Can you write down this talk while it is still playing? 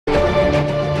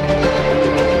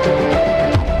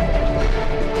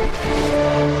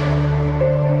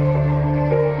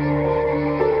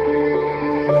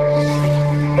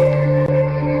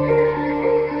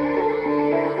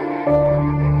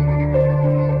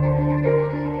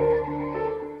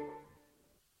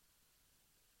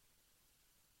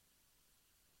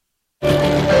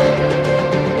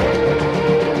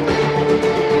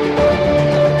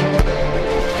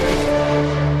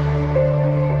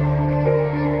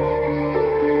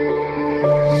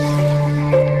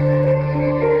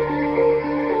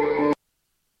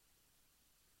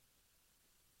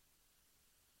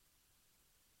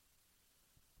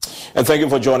And thank you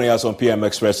for joining us on PM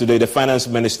Express. Today, the Finance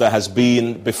Minister has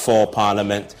been before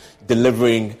Parliament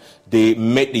delivering the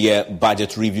mid-year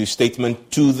budget review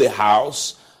statement to the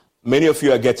House. Many of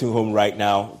you are getting home right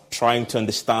now, trying to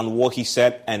understand what he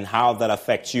said and how that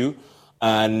affects you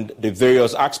and the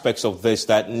various aspects of this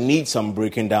that need some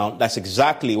breaking down. That's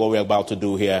exactly what we're about to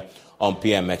do here on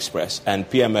PM Express. And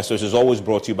PM Express is always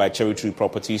brought to you by Cherry Tree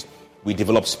Properties. We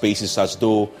develop spaces as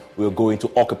though we're going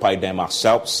to occupy them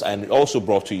ourselves, and also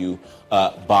brought to you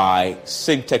by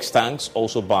Syntex Tanks,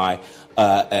 also by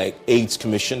AIDS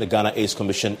Commission, the Ghana AIDS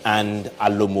Commission, and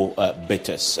Alomo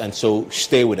Bitters. And so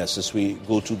stay with us as we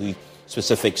go to the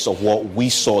specifics of what we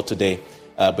saw today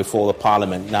before the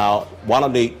Parliament. Now, one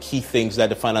of the key things that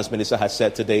the Finance Minister has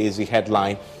said today is the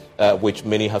headline, which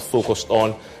many have focused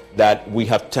on, that we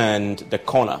have turned the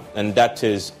corner. And that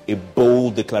is a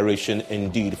bold declaration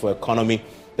indeed for an economy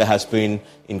that has been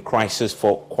in crisis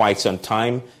for quite some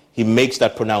time. He makes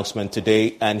that pronouncement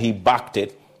today, and he backed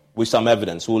it with some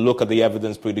evidence. We'll look at the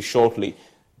evidence pretty shortly.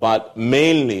 But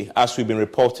mainly, as we've been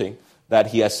reporting, that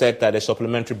he has said that a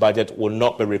supplementary budget will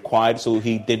not be required, so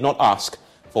he did not ask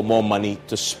for more money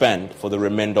to spend for the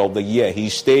remainder of the year.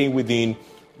 He's staying within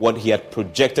what he had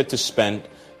projected to spend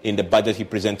in the budget he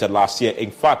presented last year. In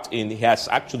fact, he has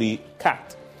actually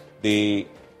cut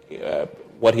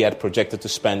what he had projected to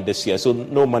spend this year. So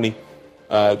no money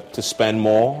to spend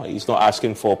more. He's not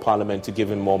asking for Parliament to give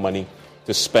him more money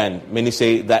to spend. Many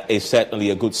say that is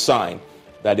certainly a good sign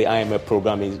that the IMF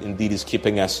program is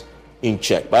keeping us in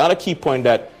check. But another key point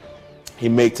that he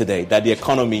made today, that the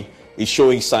economy is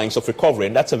showing signs of recovery.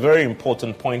 And that's a very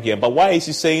important point here. But why is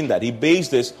he saying that? He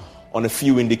based this on a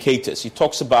few indicators. He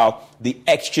talks about the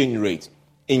exchange rate,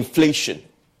 inflation,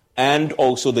 and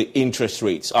also the interest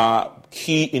rates are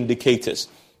key indicators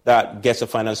that gets the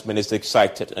Finance Minister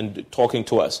excited and talking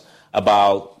to us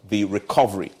about the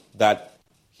recovery that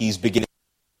he's beginning.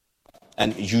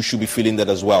 And you should be feeling that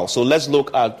as well. So let's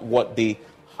look at what the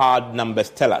hard numbers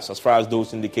tell us as far as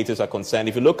those indicators are concerned.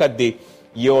 If you look at the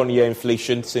year-on-year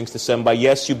inflation since December,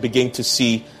 yes, you begin to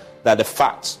see that the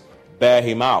facts bear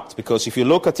him out. Because if you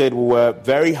look at it, we were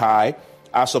very high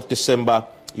as of December.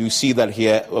 You see that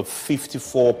here of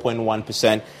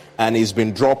 54.1%, and it's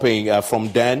been dropping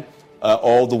from then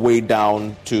all the way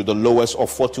down to the lowest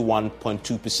of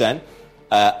 41.2%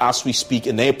 as we speak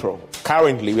in April.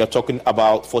 Currently, we are talking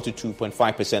about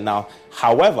 42.5% now.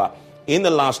 However, in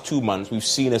the last 2 months, we've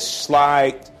seen a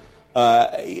slight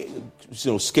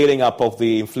scaling up of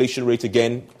the inflation rate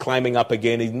again, climbing up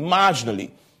again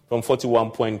marginally, from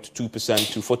 41.2% to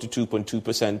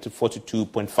 42.2% to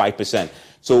 42.5%.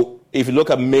 So if you look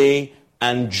at May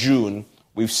and June,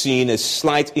 we've seen a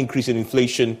slight increase in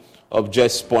inflation of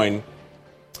just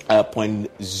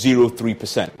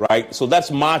 0.03%, right? So that's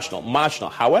marginal.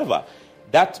 However,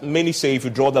 that many say if you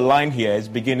draw the line here, it's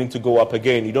beginning to go up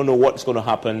again. You don't know what's going to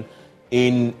happen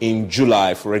in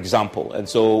July, for example. And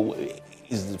so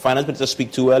is the Finance Minister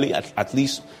speak too early, at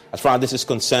least as far as this is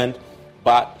concerned?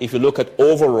 But if you look at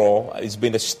overall, it's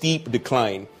been a steep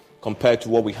decline compared to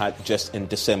what we had just in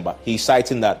December. He's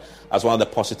citing that as one of the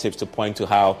positives to point to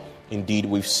how, indeed,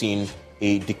 we've seen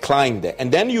a decline there.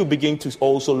 And then you begin to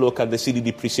also look at the cedi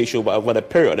depreciation over the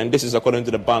period. And this is according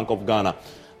to the Bank of Ghana.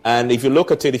 And if you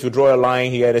look at it, if you draw a line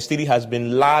here, the cedi has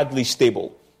been largely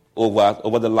stable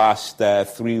over the last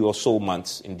 3 or so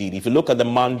months, indeed. If you look at the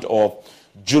month of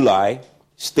July,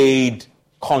 stayed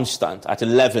constant at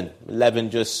 11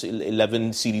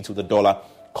 cedi to the dollar,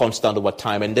 constant over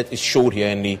time, and that is showed here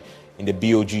in the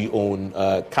BOG own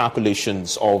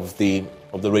calculations of the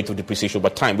rate of depreciation over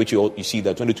time, which you see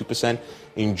that 22%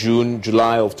 in June,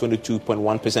 July of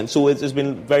 22.1%. So it's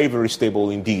been very, very stable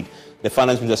indeed. The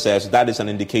Finance Minister says that is an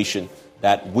indication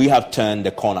that we have turned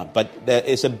the corner, but there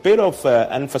is a bit of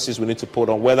emphasis we need to put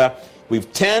on whether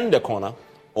we've turned the corner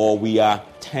or we are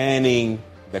turning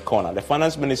the corner. The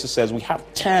Finance Minister says we have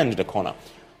turned the corner.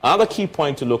 Another key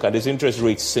point to look at is interest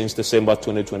rates since December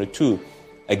 2022.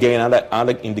 Again,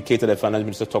 another indicator the Finance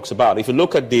Minister talks about. If you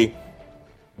look at the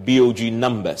BOG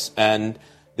numbers and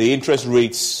the interest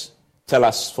rates tell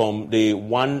us from the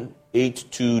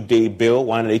 182-day bill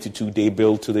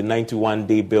to the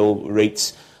 91-day bill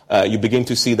rates, you begin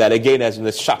to see that again as in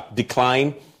a sharp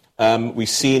decline. We've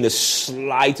seen a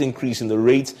slight increase in the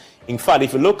rates. In fact,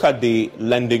 if you look at the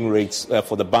lending rates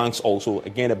for the banks also,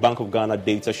 again, the Bank of Ghana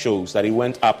data shows that it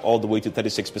went up all the way to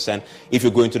 36% if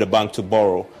you're going to the bank to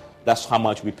borrow. That's how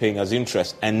much we're paying as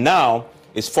interest. And now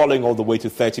it's falling all the way to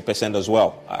 30% as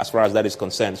well, as far as that is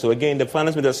concerned. So again, the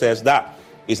Finance Minister says that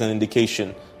is an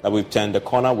indication that we've turned the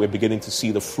corner. We're beginning to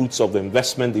see the fruits of the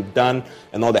investment they've done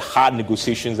and all the hard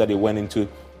negotiations that they went into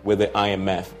with the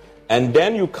IMF. And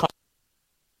then you come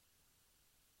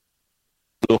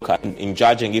at in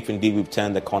judging if indeed we've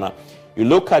turned the corner. You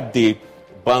look at the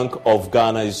Bank of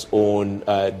Ghana's own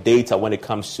data when it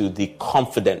comes to the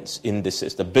confidence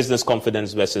indices, the business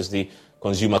confidence versus the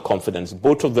consumer confidence.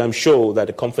 Both of them show that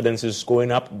the confidence is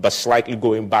going up, but slightly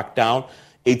going back down.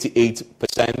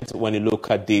 88% when you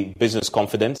look at the business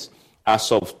confidence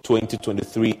as of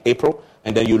 2023 April.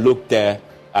 And then you look there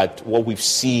at what we've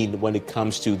seen when it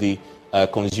comes to the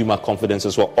consumer confidence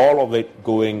as well. All of it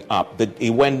going up. It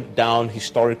went down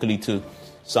historically to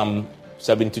some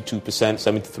 72%,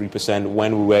 73%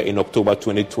 when we were in October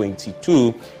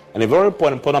 2022. And a very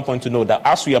important point to note that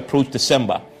as we approach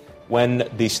December, when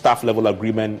the staff level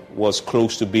agreement was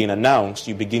close to being announced,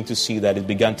 you begin to see that it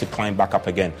began to climb back up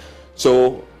again.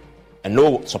 So, and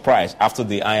no surprise, after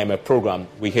the IMF program,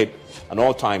 we hit an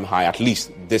all-time high, at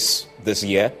least this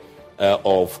year,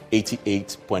 of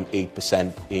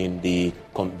 88.8% in the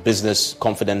business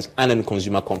confidence and in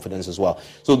consumer confidence as well.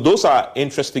 So those are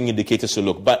interesting indicators to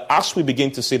look. But as we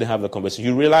begin to sit and have the conversation,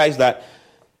 you realize that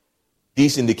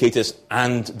these indicators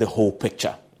and the whole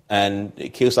picture. And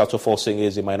Ato Forson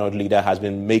is a minority leader, has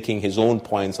been making his own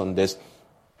points on this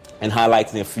and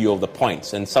highlighting a few of the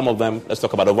points. And some of them, let's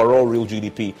talk about overall real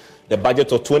GDP. The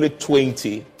budget of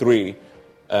 2023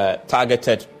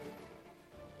 targeted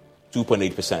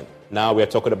 2.8%. Now we're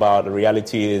talking about the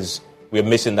reality is we're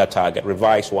missing that target,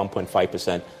 revised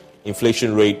 1.5%.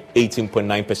 Inflation rate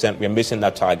 18.9%, we're missing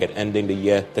that target, ending the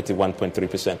year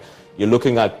 31.3%. You're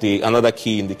looking at another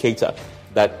key indicator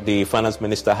that the finance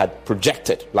minister had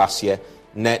projected last year,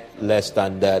 net less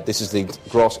than, this is the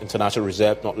gross international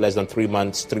reserve, not less than 3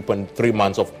 months, 3.3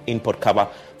 months of import cover.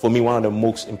 For me, one of the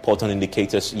most important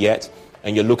indicators yet.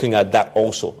 And you're looking at that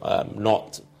also,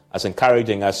 not as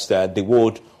encouraging as they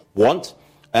would want.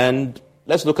 And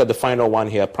let's look at the final one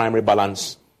here, primary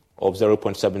balance of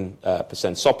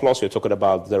 0.7% surplus. We're talking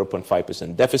about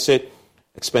 0.5% deficit,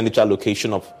 expenditure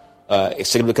allocation of a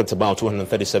significant amount,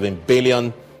 237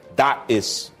 billion. That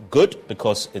is good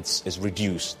because it's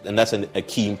reduced. And that's a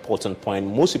key important point.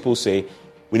 Most people say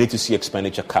we need to see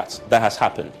expenditure cuts. That has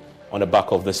happened on the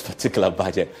back of this particular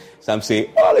budget. Some say,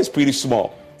 well, it's pretty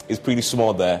small. It's pretty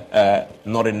small there.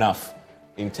 Not enough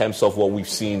in terms of what we've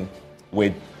seen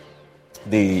with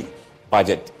the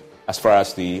budget as far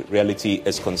as the reality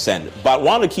is concerned. But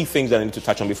one of the key things that I need to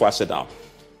touch on before I sit down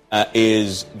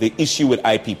is the issue with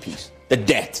IPPs, the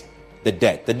debt. The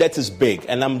debt is big.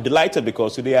 And I'm delighted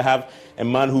because today I have a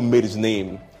man who made his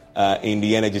name in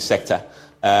the energy sector.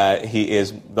 He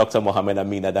is Dr. Mohamed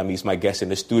Amin Adam. He's my guest in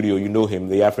the studio. You know him,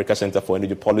 the Africa Center for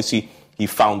Energy Policy. He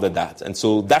founded that. And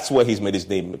so that's where he's made his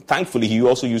name. Thankfully, he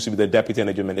also used to be the Deputy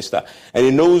Energy Minister. And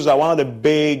he knows that one of the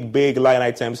big line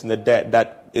items in the debt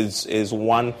that is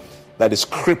one that is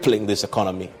crippling this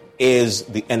economy is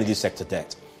the energy sector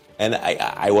debt. And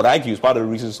I would argue it's part of the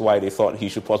reasons why they thought he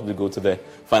should possibly go to the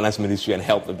finance ministry and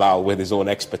help about with his own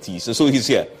expertise. And so he's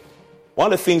here.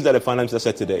 One of the things that the finance minister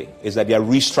said today is that they are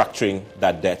restructuring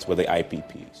that debt with the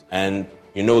IPPs. And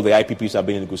you know the IPPs have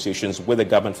been in negotiations with the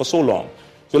government for so long.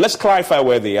 So let's clarify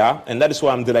where they are. And that is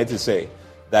why I'm delighted to say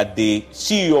that the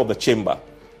CEO of the chamber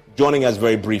joining us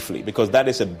very briefly, because that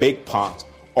is a big part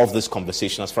of this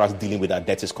conversation as far as dealing with our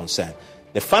debt is concerned.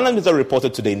 The finance minister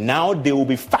reported today, now they will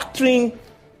be factoring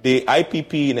the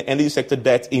IPP and the energy sector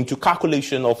debt into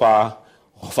calculation of our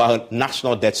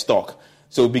national debt stock.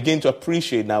 So we begin to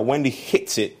appreciate now when it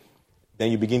hits it,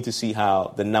 then you begin to see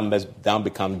how the numbers down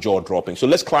become jaw-dropping. So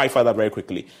let's clarify that very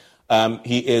quickly.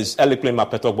 He is Eliklim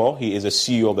Apetogbo. He is the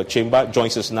CEO of the chamber.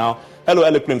 Joins us now. Hello,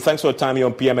 Eliklim. Thanks for your time here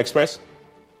on PM Express.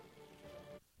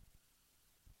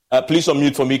 Please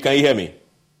unmute for me. Can you hear me?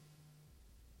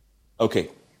 Okay.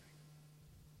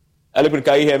 Eliklim,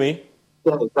 can you hear me?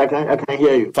 Yes, I can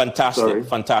hear you.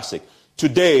 Fantastic.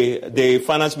 Today, the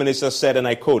finance minister said, and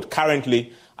I quote,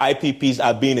 currently, IPPs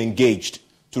are being engaged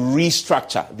to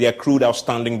restructure the accrued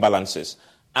outstanding balances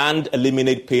and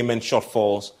eliminate payment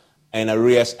shortfalls and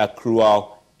arrears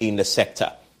accrual in the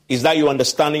sector. Is that your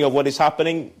understanding of what is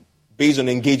happening based on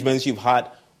engagements you've had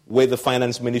with the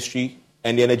finance ministry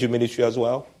and the energy ministry as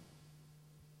well?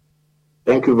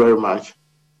 Thank you very much.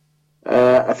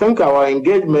 I think our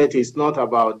engagement is not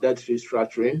about debt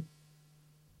restructuring.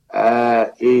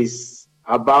 It's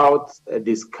about a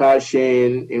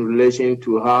discussion in relation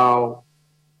to how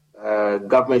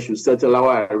government should settle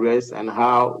our arrears and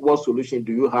what solution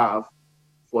do you have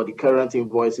for the current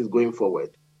invoices going forward,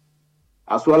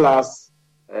 as well as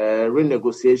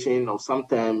renegotiation of some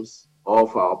terms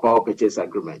of our power purchase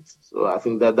agreement. So I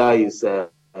think that is the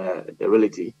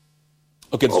reality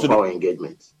of our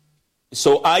engagement.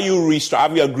 So have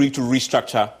you agreed to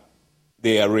restructure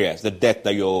the arrears, the debt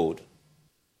that you're owed?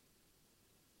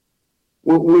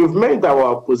 We've made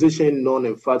our position known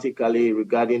emphatically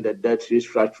regarding the debt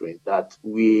restructuring, that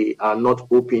we are not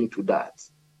open to that.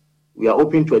 We are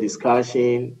open to a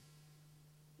discussing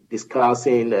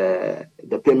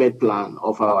the payment plan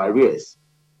of our arrears.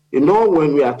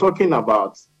 When we are talking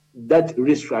about debt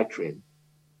restructuring,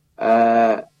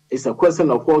 it's a question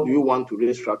of what do you want to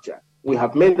restructure. We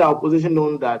have made our position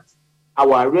known that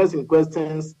our arrears in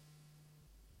questions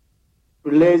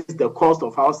relates the cost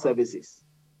of our services.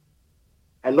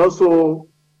 And also,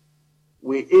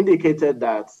 we indicated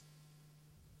that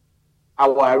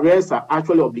our arrears are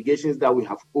actually obligations that we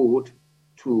have owed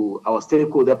to our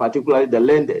stakeholder, particularly the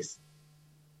lenders.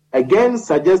 Again,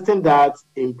 suggesting that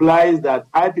implies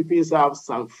that IPPs have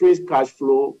some free cash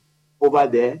flow over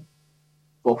there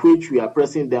for which we are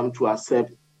pressing them to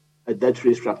accept a debt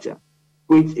restructure,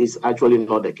 which is actually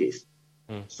not the case.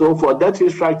 So for debt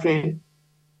restructuring,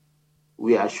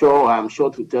 I'm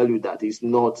sure to tell you that it's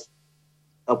not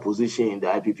a position the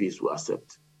IPPs will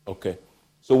accept. Okay.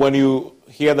 So when you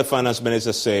hear the finance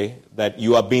minister say that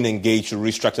you are being engaged to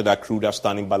restructure that accrued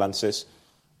outstanding balances,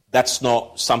 that's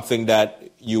not something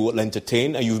that you will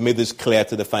entertain, and you've made this clear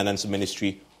to the finance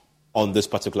ministry on this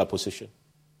particular position?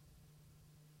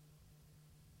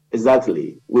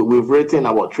 Exactly. We've written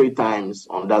about 3 times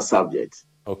on that subject.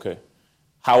 Okay.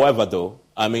 However, though,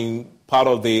 part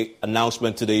of the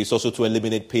announcement today is also to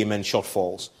eliminate payment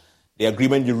shortfalls. The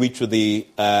agreement you reached with the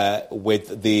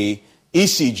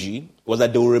ECG was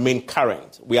that they will remain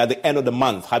current. We are at the end of the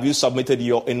month. Have you submitted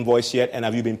your invoice yet, and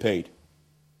have you been paid?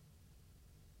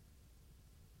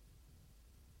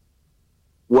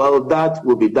 Well, that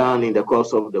will be done in the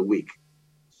course of the week.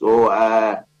 So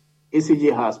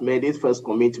ECG has made its first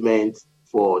commitment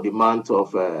for the month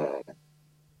of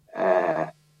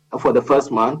for the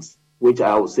first month, which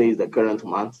I would say is the current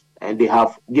month, and they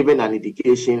have given an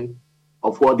indication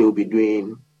of what they will be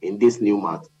doing in this new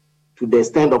month, to the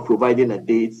extent of providing a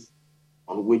date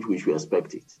on which we should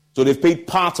expect it. So they've paid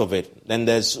part of it, then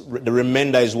the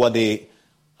remainder is what they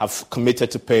have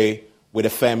committed to pay with a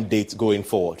firm date going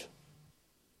forward.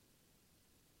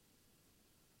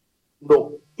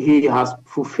 No, he has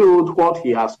fulfilled what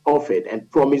he has offered and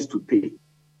promised to pay.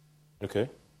 Okay.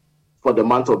 For the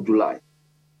month of July.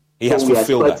 He has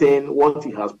fulfilled that. We are expecting what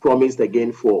he has promised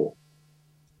again for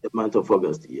the month of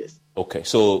August, yes. Okay,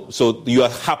 so you are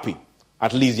happy,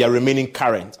 at least they are remaining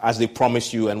current as they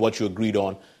promised you and what you agreed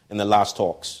on in the last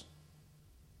talks.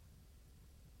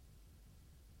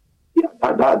 Yeah,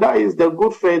 that is the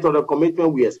good faith or the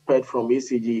commitment we expect from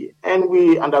ECG, and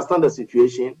we understand the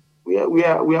situation. We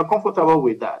are comfortable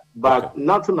with that, but okay.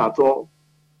 Nothing at all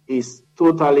is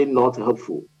totally not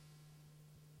helpful.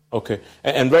 Okay,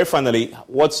 and very finally,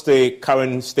 what's the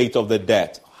current state of the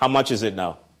debt? How much is it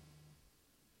now?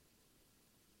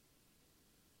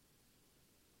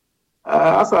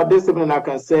 As of this evening, I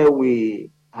can say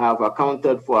we have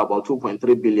accounted for about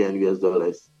 $2.3 billion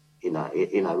in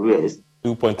arrears.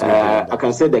 2.3 billion. I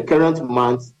can say the current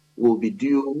month will be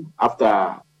due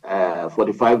after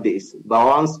 45 days. But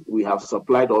once we have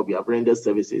supplied or we have rendered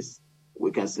services,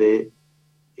 we can say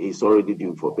it's already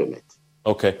due for payment.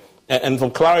 Okay. And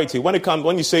for clarity, when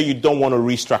you say you don't want to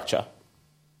restructure,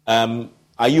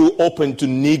 are you open to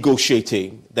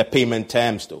negotiating the payment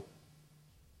terms, though?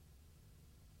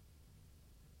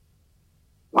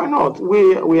 Why not?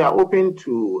 We are open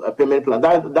to a payment plan.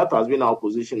 That has been our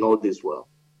position all this while.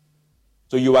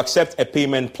 So you accept a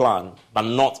payment plan, but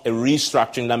not a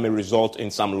restructuring that may result in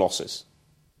some losses?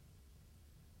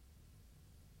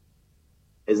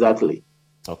 Exactly.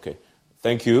 Okay.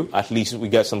 Thank you. At least we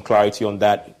get some clarity on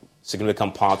that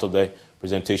significant part of the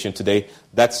presentation today.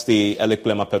 That's the Alec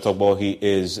Plema Petogbo. He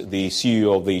is the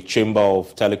CEO of the Chamber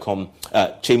of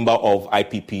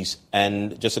IPPs.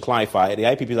 And just to clarify, the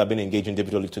IPPs have been engaged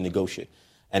individually to negotiate.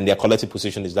 And their collective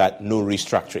position is that no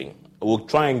restructuring. We'll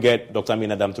try and get Dr.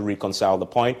 Amin Adam to reconcile the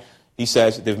point. He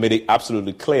says they've made it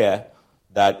absolutely clear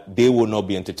that they will not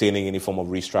be entertaining any form of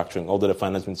restructuring, although the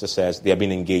finance minister says they have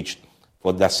been engaged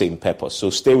for that same purpose. So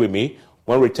stay with me.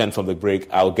 When we return from the break,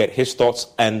 I'll get his thoughts.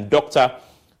 And Dr.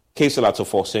 Ato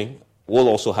Forson will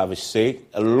also have a say.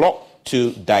 A lot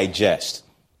to digest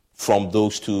from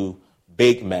those two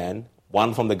big men,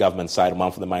 one from the government side,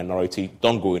 one from the minority.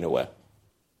 Don't go anywhere.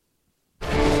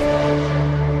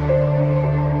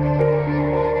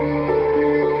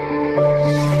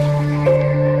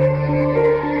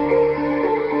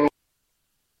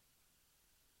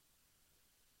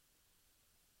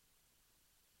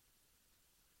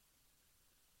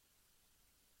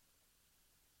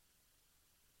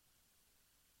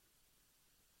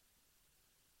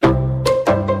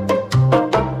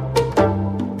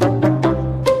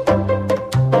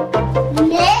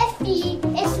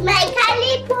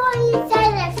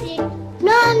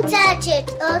 Don't touch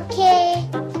it, okay?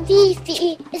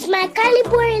 Fifi, it's my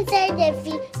caliber inside the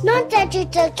feet. Don't touch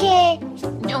it, okay?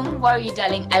 Don't worry,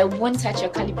 darling. I won't touch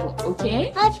your caliber,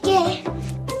 okay? Okay.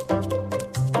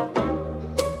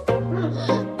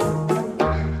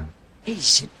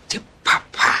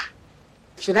 Papa.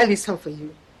 Should I listen for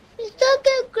you? It's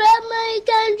okay, Grandma. You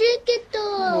can drink it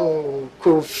all. Oh,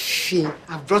 coffee.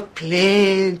 I've brought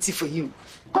plenty for you.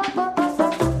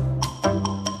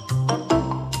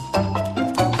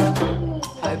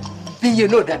 You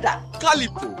know that.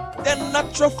 Calipo, the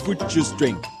natural fruit juice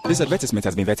drink. This advertisement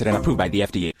has been vetted and approved by the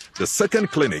FDA. The second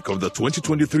clinic of the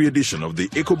 2023 edition of the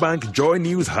EcoBank Joy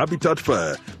News Habitat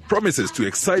Fair promises to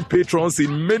excite patrons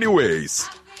in many ways.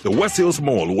 The West Hills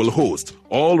Mall will host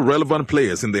all relevant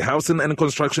players in the housing and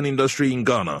construction industry in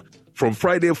Ghana from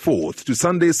Friday 4th to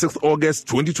Sunday 6th August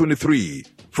 2023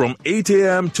 from 8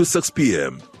 a.m. to 6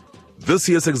 p.m. This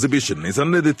year's exhibition is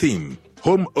under the theme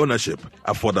Home Ownership,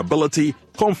 Affordability,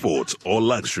 Comfort or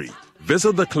Luxury.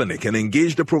 Visit the clinic and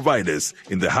engage the providers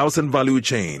in the housing value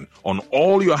chain on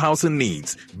all your housing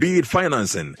needs, be it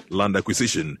financing, land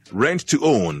acquisition, rent to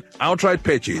own, outright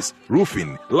purchase,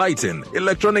 roofing, lighting,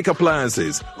 electronic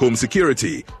appliances, home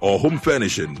security, or home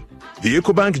furnishing. The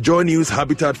EcoBank Joy News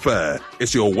Habitat Fair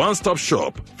is your one-stop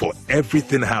shop for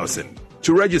everything housing.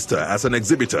 To register as an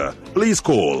exhibitor, please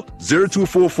call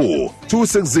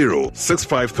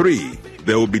 0244-260-653.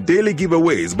 There will be daily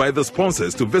giveaways by the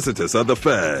sponsors to visitors at the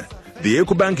fair. The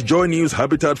EcoBank Joy News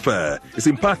Habitat Fair is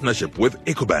in partnership with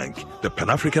EcoBank, the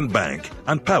Pan-African Bank,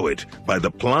 and powered by the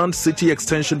Planned City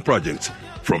Extension Project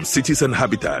from Cities and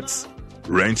Habitats.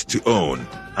 Rent to own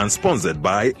and sponsored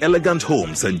by Elegant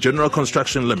Homes and General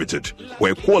Construction Limited,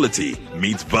 where quality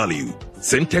meets value.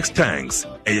 Syntex tanks,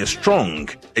 a strong,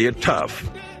 a tough.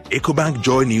 EcoBank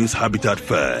Joy News Habitat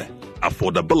Fair.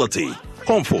 Affordability,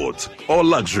 comfort, or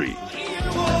luxury.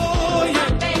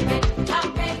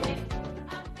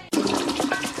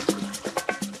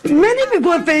 Many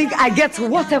people think I get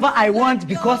whatever I want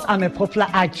because I'm a popular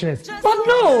actress. But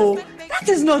no, that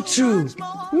is not true.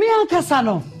 Me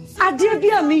Ankasano,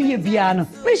 Adibia mi yebiano,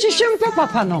 me shishimpe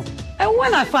papa no. And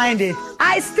when I find it,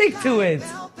 I stick to it.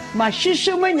 My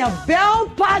shishimenya Bell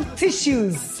Pack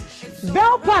tissues.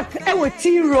 Bell Pack ewe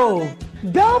tea roll.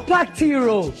 Bell Pack tea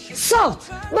roll.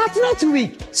 Soft, but not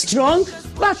weak. Strong,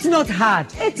 but not hard.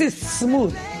 It is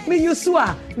smooth. Me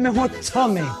yusua, me hot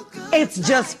tummy. It's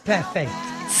just perfect.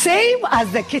 Same as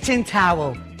the kitchen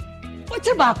towel. What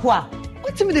about what?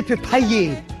 What me the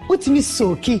papaye? What me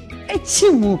soki?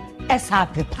 Echimu esa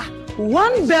pepa.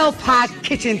 One Bell Pack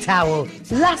kitchen towel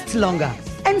lasts longer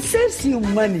and saves you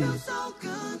money.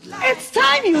 It's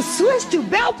time you switch to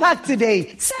Bell Pack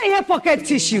today. Say your pocket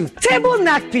tissue, table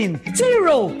napkin, tea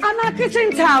roll, and a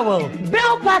kitchen towel.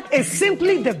 Bell Pack is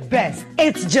simply the best.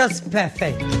 It's just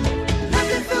perfect.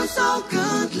 Nothing feels so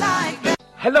good like that.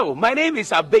 Hello, my name is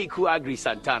Abeku Agri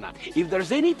Santana. If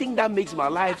there's anything that makes my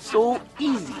life so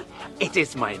easy, it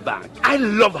is my bank. I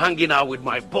love hanging out with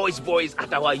my boys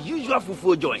at our usual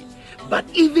fufu joint. But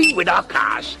even without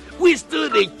cash, we still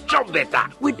dey chop better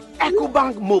with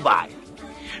EcoBank Mobile.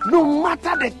 No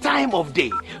matter the time of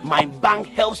day, my bank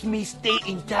helps me stay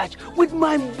in touch with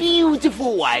my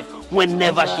beautiful wife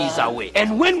whenever she's away.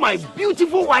 And when my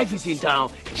beautiful wife is in town,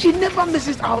 she never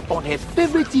misses out on her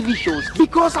favorite TV shows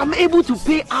because I'm able to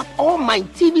pay up all my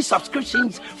TV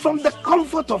subscriptions from the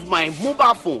comfort of my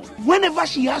mobile phone. Whenever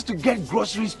she has to get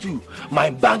groceries too,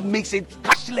 my bank makes it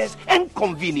cashless and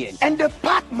convenient. And the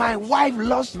part my wife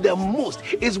loves the most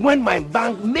is when my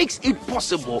bank makes it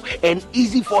possible and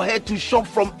easy for her to shop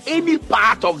from any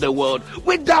part of the world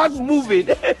without moving.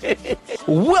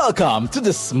 Welcome to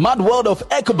the smart world of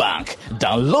EcoBank.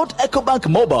 Download EcoBank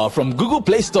Mobile from Google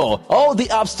Play Store or the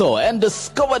App Store and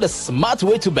discover the smart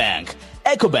way to bank.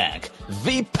 EcoBank,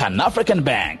 the Pan-African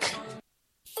Bank.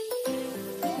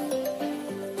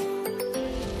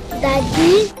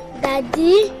 Daddy,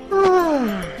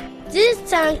 this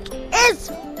tank is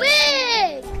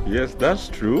big. Yes, that's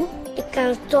true. It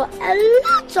can store a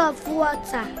lot of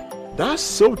water. That's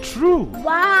so true.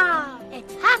 Wow, it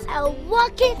has a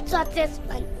working tortoise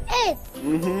on it.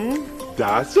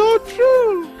 That's so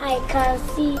true. I can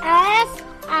see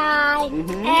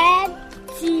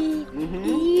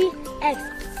SINTEX.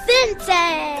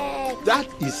 Syntax. That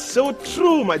is so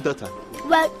true, my daughter.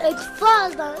 When it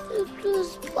falls down, it will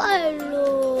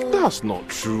spoil. That's not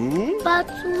true. But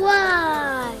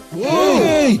why?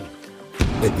 Hey!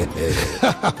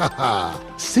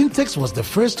 Syntex was the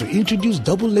first to introduce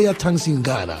double-layer tanks in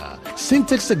Ghana.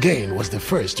 Syntex again was the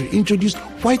first to introduce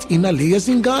white inner layers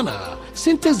in Ghana.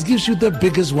 Syntex gives you the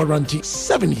biggest warranty,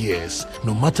 7 years.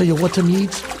 No matter your water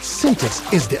needs, Syntex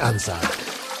is the answer.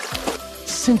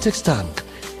 Syntex tank.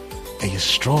 And you're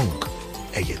strong.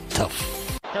 And you're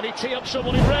tough. Can he tee up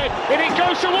someone in red? And it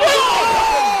goes to one!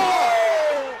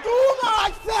 Too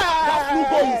much, sir! That's who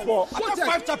goes for. I got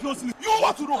 5 Champions League. You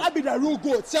want to know? I be the real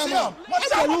goat, chairman. I'm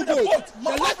the real goat. The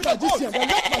left magician.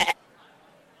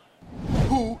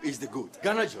 Who is the goat?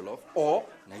 Ghana Jollof or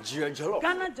Nigerian Jollof?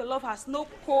 Ghana Jollof has no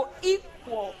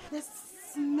co-equal. The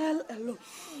smell alone.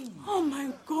 Oh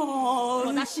my God.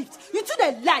 No, that shift. You two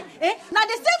they lie, eh? Now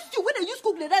the same stew when they use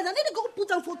cook the rice and then they go put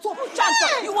them for top.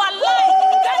 Hey! You are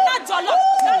lying. Ghana Jollof.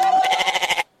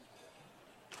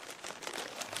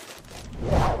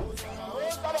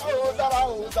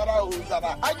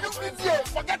 Are you busy?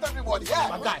 Forget everybody. Yeah,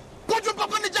 my guy.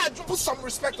 Put some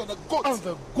respect on the goat. On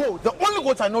the goat. The only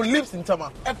goat I know lives in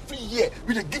Tama. Every year,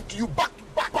 we dey give to you back to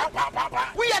back.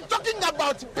 We are talking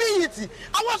about BET.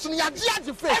 I want some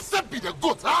Yajiaji face. Except be the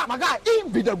goat, huh? My guy,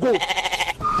 him be the goat.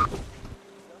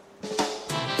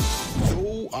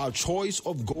 Though our choice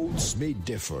of goats may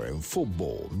differ in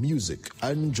football, music,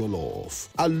 and jollof,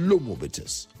 Alomo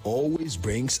Bitters always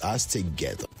brings us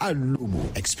together.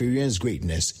 Alomo, experience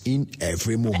greatness in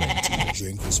every moment.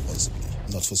 Drink responsibly.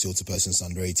 Not for sale to persons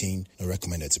under 18 and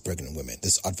recommended to pregnant women.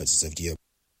 This advert is FDA.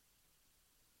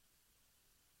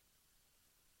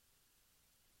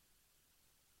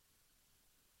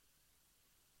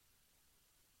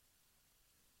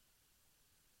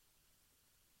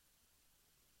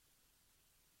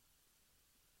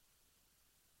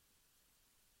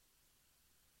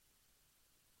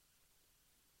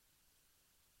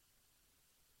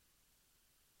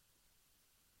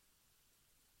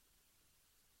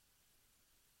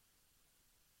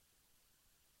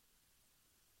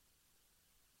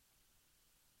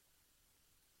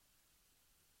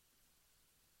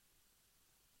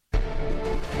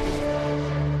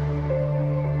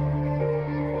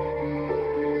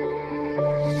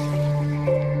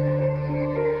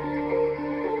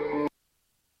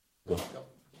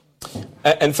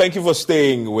 And thank you for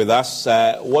staying with us.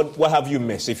 What have you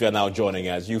missed if you're now joining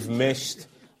us? You've missed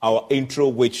our intro,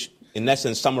 which in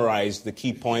essence summarized the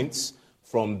key points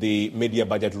from the media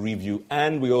budget review.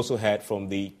 And we also heard from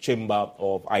the Chamber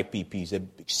of IPPs. A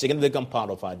significant part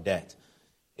of our debt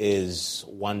is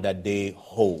one that they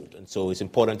hold. And so it's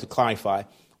important to clarify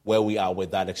where we are with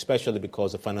that, especially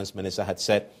because the finance minister had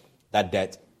said that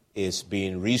debt is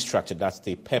being restructured. That's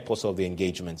the purpose of the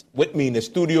engagement. With me in the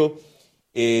studio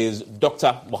is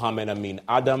Dr. Mohammed Amin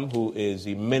Adam, who is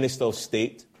the Minister of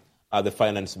State at the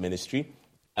Finance Ministry.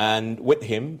 And with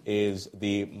him is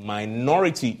the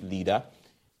Minority Leader.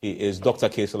 He is Dr.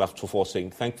 Ato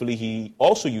Forson. Thankfully, he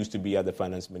also used to be at the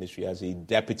Finance Ministry as a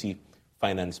Deputy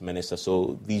Finance Minister.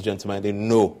 So these gentlemen, they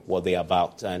know what they're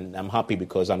about. And I'm happy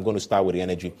because I'm going to start with the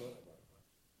energy.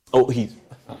 Oh, he's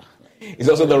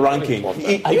also the ranking.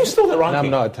 Are you still the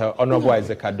ranking? No, I'm not. Honorable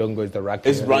Isaac Adongo is the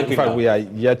ranking. It's ranking. In fact, now. we are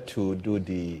yet to do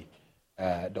the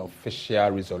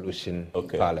official resolution in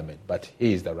Parliament, but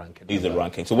he is the ranking. He's the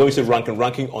ranking. So when we say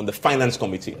ranking on the Finance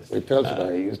Committee. It tells you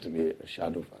that he used to be a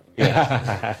shadow.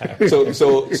 Yeah.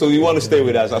 so you want to stay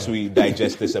with us as we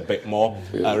digest this a bit more.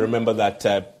 Remember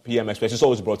that PM Express is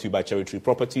always brought to you by Cherry Tree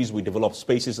Properties. We develop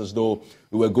spaces as though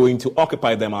we were going to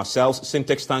occupy them ourselves.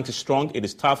 Syntex tank is strong. It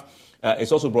is tough.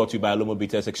 It's also brought to you by Alomo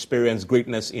Bitters. Experience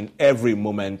greatness in every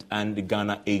moment, and the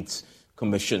Ghana AIDS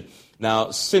Commission. Now,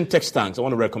 Syntex tanks, I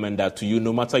want to recommend that to you.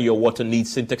 No matter your water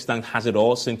needs, Syntex tank has it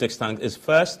all. Syntex tank is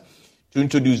first to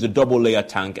introduce the double layer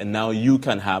tank, and now you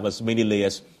can have as many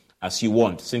layers as you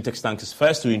want. Syntex tank is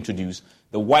first to introduce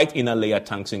the white inner layer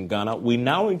tanks in Ghana. We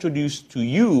now introduce to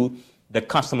you the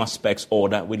customer specs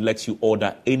order, which lets you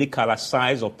order any color,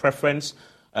 size, or preference.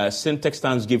 Syntex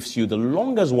tanks gives you the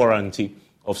longest warranty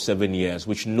of 7 years,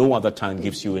 which no other tank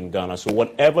gives you in Ghana. So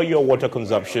whatever your water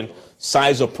consumption,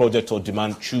 size of project or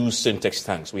demand, choose Syntex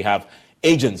tanks. We have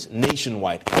agents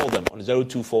nationwide. Call them on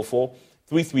 0244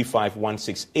 335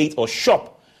 168 or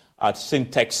shop at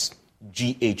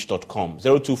syntexgh.com.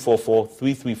 0244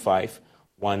 335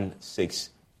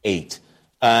 168.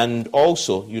 And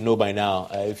also, you know by now,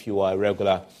 if you are a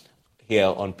regular here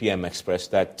on PM Express,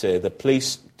 that the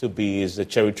place to be is the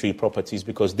Cherry Tree Properties,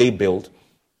 because they build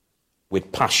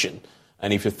with passion.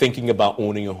 And if you're thinking about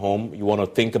owning a home, you want to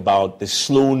think about the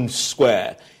Sloan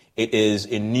Square. It is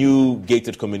a new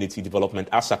gated community development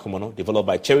at Sakomono, developed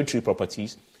by Cherry Tree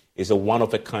Properties. It's a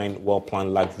one-of-a-kind,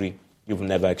 well-planned luxury you've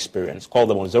never experienced. Call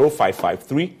them on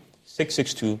 0553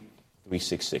 662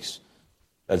 366.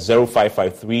 That's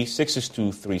 0553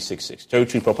 662 366. Cherry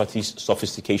Tree Properties,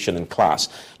 sophistication and class.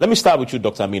 Let me start with you,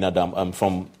 Dr. Amin Adam,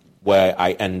 from where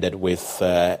I ended with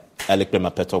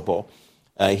Elikrema Petobo.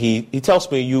 He tells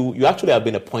me you actually have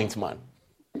been a point man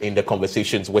in the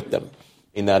conversations with them.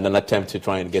 in an attempt to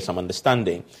try and get some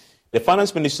understanding. The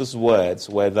finance minister's words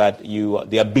were that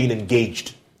they are being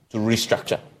engaged to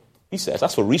restructure. He says,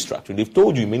 that's for restructuring. They've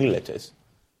told you in many letters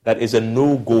that is a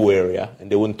no-go area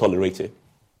and they won't tolerate it.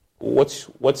 What's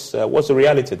the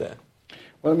reality there?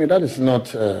 Well, I mean, that is not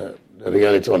the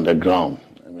reality on the ground.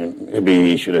 I mean, maybe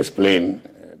you should explain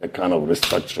the kind of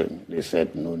restructuring. They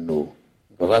said no.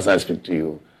 Because as I speak to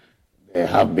you, there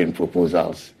have been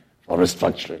proposals for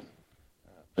restructuring.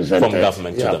 Presented, from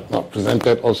government to them? No,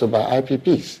 presented also by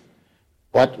IPPs.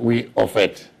 What we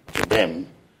offered to them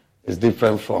is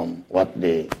different from what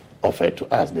they offered to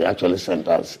us. They actually sent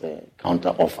us a counter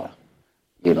offer,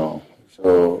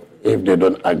 So if they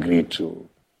don't agree to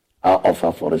our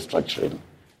offer for restructuring,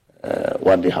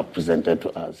 what they have presented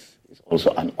to us is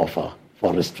also an offer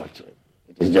for restructuring.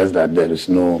 It is just that there is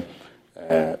no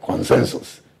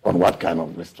consensus on what kind of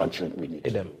restructuring we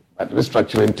need. But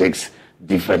restructuring takes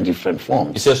different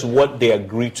forms. It says what they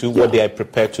agree to, what they are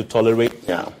prepared to tolerate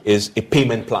is a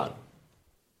payment plan,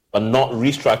 but not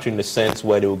restructuring in the sense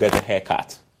where they will get a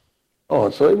haircut. Oh,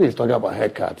 so if he's talking about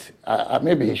haircut,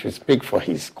 maybe he should speak for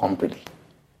his company.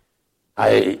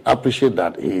 I appreciate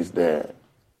that he is the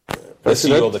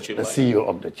president, the CEO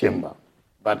of the chamber.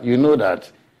 But you know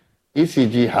that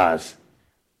ECG has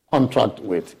contract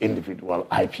with individual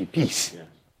IPPs. Yeah.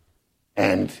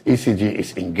 And ECG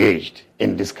is engaged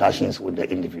in discussions with the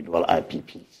individual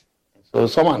IPPs. So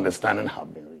some understanding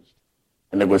have been reached.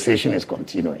 The negotiation is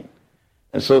continuing.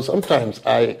 And so sometimes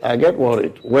I get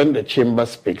worried when the chamber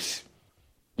speaks,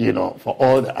 for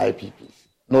all the IPPs,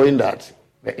 knowing that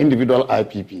the individual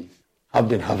IPPs have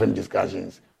been having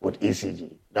discussions with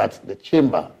ECG, that the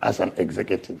chamber as an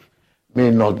executive may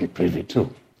not be privy to.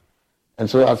 And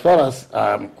so as far as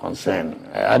I'm concerned,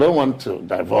 I don't want to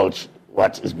divulge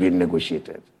what is being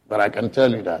negotiated. But I can tell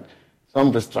you that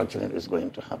some restructuring is going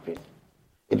to happen.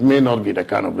 It may not be the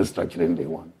kind of restructuring they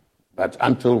want, but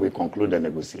until we conclude the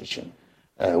negotiation,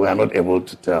 we are not able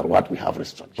to tell what we have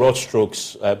restructured. Broad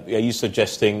strokes, are you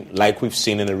suggesting, like we've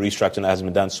seen in the restructuring that has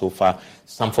been done so far,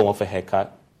 some form of a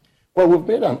haircut? Well, we've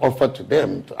made an offer to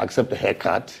them to accept the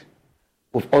haircut.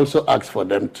 We've also asked for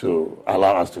them to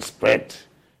allow us to spread,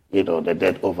 the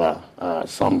debt over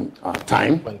some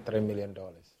time. $2.3 million.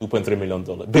 $2.3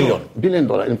 million. Billion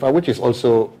dollar, in fact, which is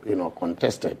also,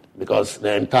 contested because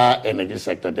the entire energy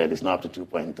sector debt is now up to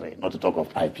 2.3, not to talk of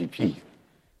IPP.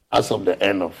 As of the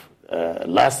end of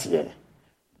last year,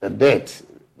 the debt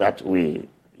that we,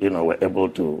 were able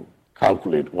to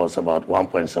calculate was about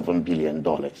 $1.7 billion,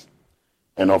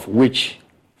 and of which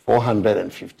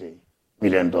 $450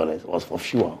 million was for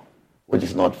fuel, which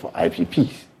is not for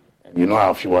IPPs. And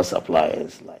our fuel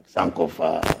suppliers like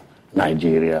Sankofa,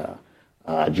 Nigeria,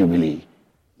 Jubilee,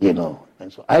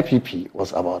 and so IPP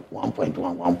was about 1.1,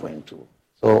 1.2.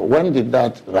 So when did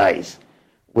that rise?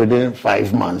 Within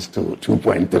 5 months to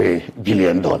 $2.3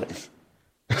 billion.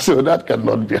 So that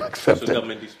cannot be accepted. So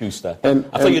government disputes that. I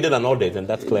thought you did an audit, and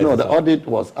that's clear. No, the audit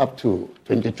was up to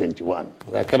 2021.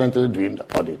 We are currently doing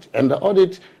the audit. And the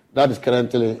audit that is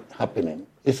currently happening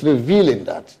is revealing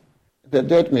that the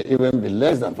debt may even be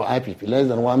less than, for IPP, less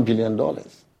than $1 billion.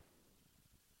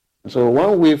 So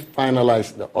when we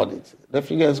finalize the audit, the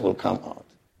figures will come out.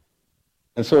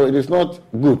 And so it is not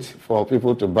good for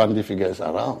people to bandy figures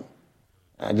around.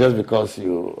 Just because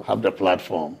you have the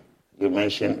platform, you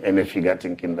mention any figure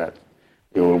thinking that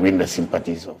you will win the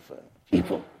sympathies of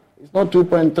people. It's not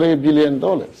 $2.3 billion.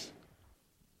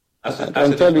 I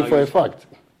can tell you for a fact.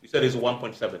 You said it's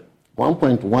 1.7.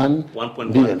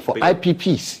 1.1 billion for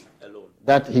IPPs alone.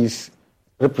 That is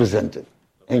represented.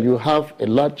 Okay. And you have a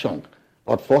large chunk,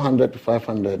 about 400 to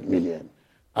 500 million,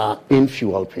 in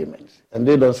fuel payments. And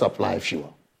they don't supply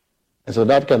fuel. And so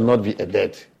that cannot be a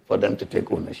debt for them to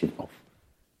take ownership of.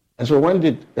 And so when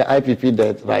did the IPP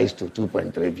debt rise to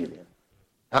 2.3 billion?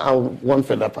 I want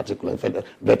further particulars,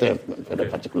 better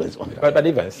particulars on that. But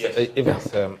Evans,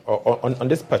 on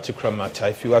this particular matter,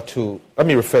 if you were to, let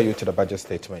me refer you to the budget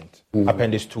statement,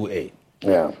 Appendix 2A.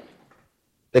 Yeah.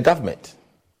 The government,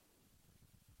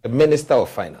 the Minister of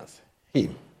Finance,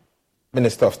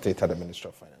 Minister of State and the Minister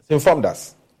of Finance, informed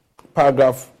us,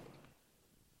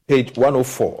 page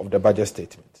 104 of the budget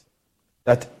statement,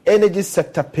 that energy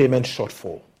sector payment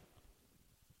shortfall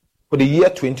for the year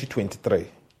 2023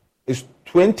 is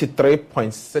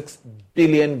 23.6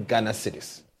 billion Ghana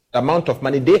cedis. The amount of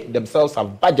money they themselves have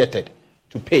budgeted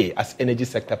to pay as energy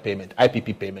sector payment,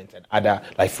 IPP payments, and other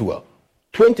like fuel.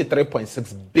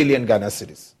 23.6 billion Ghana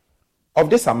cedis. Of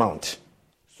this amount,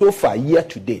 so far, year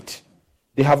to date,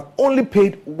 they have only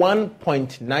paid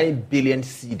 1.9 billion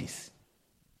cedis.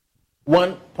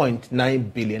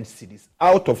 1.9 billion cedis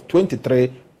out of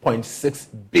 23.6 1.6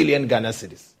 billion Ghana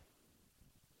cedis.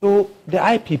 So the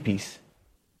IPPs,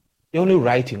 they only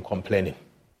write in complaining.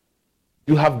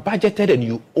 You have budgeted and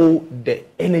you owe the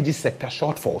energy sector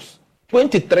shortfalls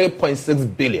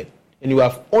 23.6 billion, and you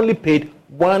have only paid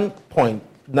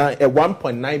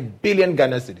 1.9 billion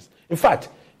Ghana cedis. In fact,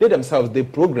 they themselves, they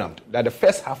programmed that the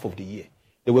first half of the year,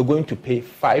 they were going to pay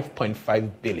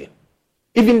 5.5 billion.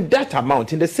 Even that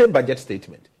amount, in the same budget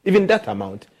statement, even that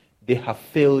amount, they have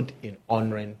failed in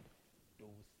honoring those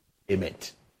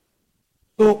payments.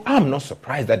 So I'm not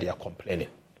surprised that they are complaining.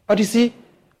 But you see,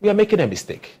 we are making a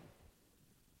mistake.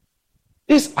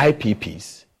 These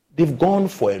IPPs, they've gone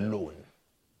for a loan.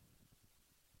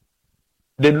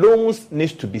 The loans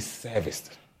need to be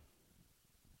serviced.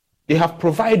 They have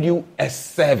provided you a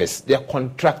service. They are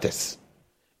contractors.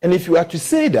 And if you are to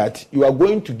say that you are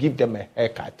going to give them a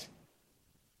haircut,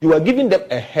 you are giving them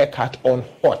a haircut on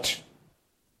what?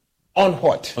 On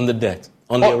what? On the debt,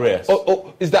 on the arrears.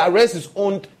 Is the arrears is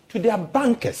owed to their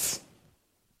bankers.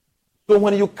 So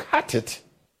when you cut it,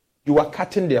 you are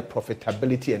cutting their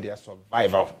profitability and their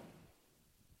survival.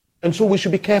 And so we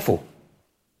should be careful.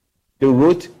 The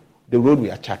road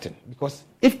we are charting. Because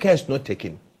if care is not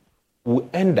taken, we'll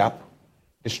end up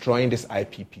destroying these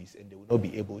IPPs and they will not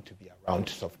be able to be around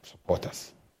to support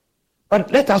us.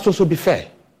 But let us also be fair.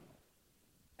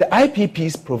 The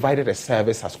IPPs provided a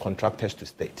service as contractors to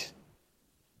state.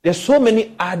 There are so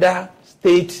many other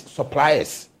state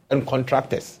suppliers and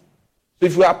contractors. So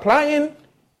if you are applying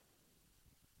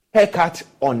haircut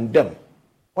on them,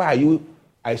 why are you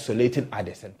isolating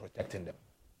others and protecting them?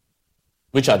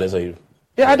 Which others are you?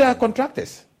 The other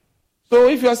contractors. So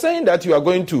if you are saying that you are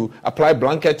going to apply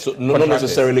blankets, so not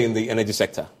necessarily in the energy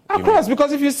sector. Of course,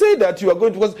 because if you say that you are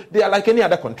going to, because they are like any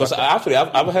other contractor. Because actually,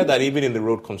 I've heard that even in the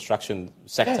road construction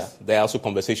sector, yes, there are also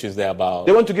conversations there about.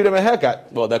 They want to give them a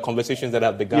haircut. Well, there are conversations that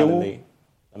have begun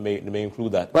and they may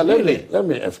include that. But let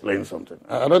me explain something.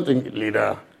 I don't think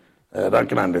leader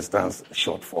Duncan understands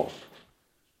shortfall.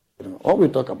 When we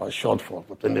talk about shortfall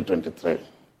for 2023,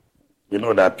 you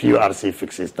know that PURC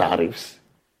fixes tariffs.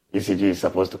 ECG is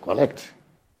supposed to collect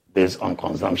based on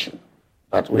consumption.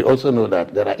 But we also know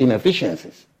that there are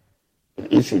inefficiencies in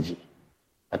ECG,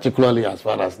 particularly as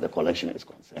far as the collection is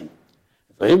concerned.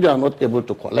 So if they are not able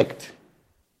to collect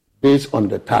based on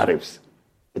the tariffs,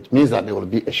 it means that there will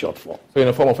be a shortfall. So in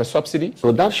the form of a subsidy?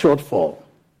 So that shortfall,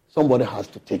 somebody has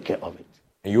to take care of it.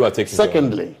 And you are taking care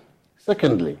of it.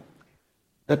 Secondly,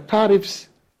 the tariffs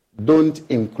don't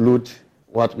include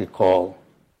what we call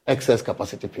excess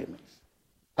capacity payments.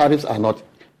 Tariffs are not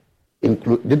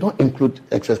they don't include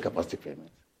excess capacity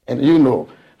payments. And you know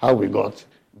how we got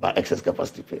by excess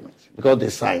capacity payments. Because they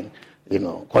sign,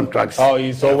 contracts. Oh,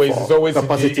 it's always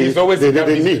capacity. It's always they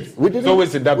didn't need. We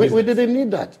didn't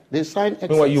need that. They signed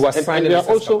excess. Well, you are signing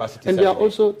and they are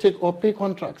also take or pay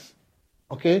contracts.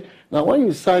 Okay? Now, when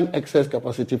you sign excess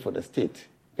capacity for the state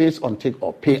based on take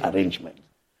or pay arrangement,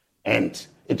 and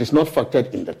it is not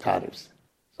factored in the tariffs,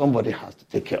 somebody has to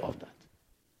take care of that.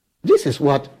 This is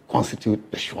what constitutes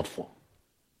the shortfall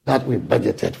that we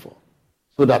budgeted for,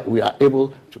 so that we are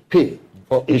able to pay.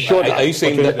 Are you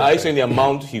saying the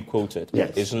amount he quoted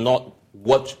is not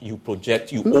what you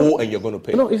project you owe and you're going to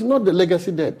pay? No, it's not the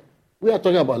legacy debt. We are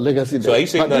talking about legacy debt. So are you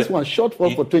saying but this one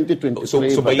shortfall for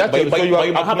 2023. But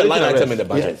you have a line item in the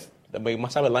budget. Yes. But you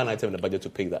must have a line item in the budget to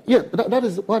pay that. Yeah, that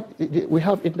is what we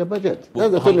have in the budget.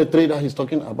 That's the 23 that he's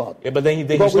talking about. Yeah, but then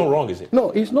he's not wrong, is it?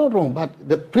 No, he's not wrong, but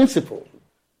the principle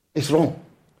is wrong.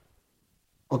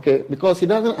 Okay, because he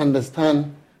doesn't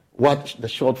understand what the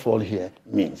shortfall here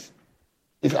means.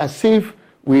 It's as if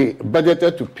we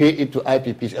budgeted to pay it to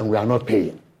IPPs and we are not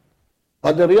paying.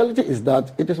 But the reality is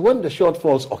that it is when the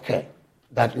shortfalls occur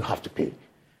that you have to pay.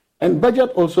 And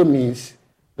budget also means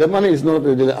the money is not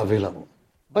readily available.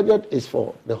 Budget is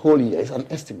for the whole year, it's an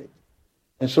estimate.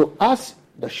 And so as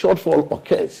the shortfall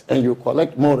occurs and you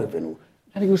collect more revenue,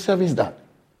 then you service that.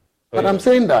 But I'm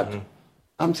saying that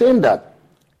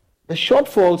the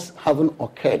shortfalls haven't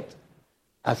occurred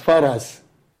as far as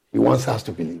he wants us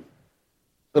to believe.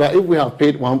 So that if we have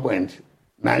paid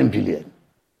 1.9 billion,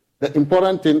 the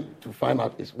important thing to find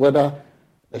out is whether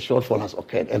the shortfall has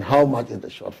occurred and how much is the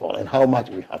shortfall and how much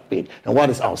we have paid and what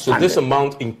is our standard. So this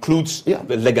amount includes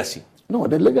the legacy? No,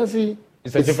 the legacy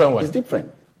is a different one. It's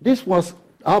different. This was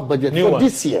our budget for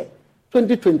this year,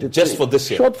 2023. Just for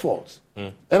this year? Shortfalls.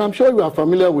 And I'm sure you are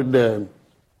familiar with the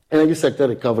Energy Sector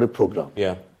Recovery Program.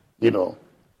 Yeah.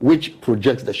 Which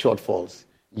projects the shortfalls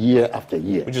year after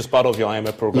year. Which is part of your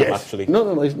IMF program, actually.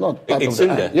 No, it's not part it's of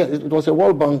in there. Yeah, it was a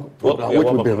World Bank program which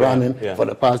we've been running for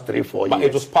the past 3-4 years. But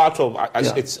it was part of,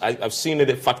 I've seen it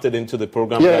factored into the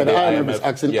program. Yeah, the IMF is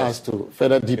asking us to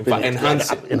further deepen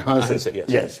enhance it.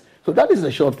 Yes. So that is the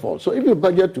shortfall. So if you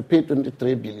budget to pay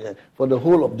 23 billion for the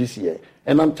whole of this year,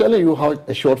 and I'm telling you how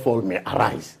a shortfall may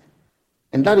arise,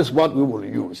 and that is what we will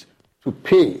use to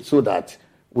pay so that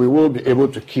we will be able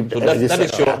to keep the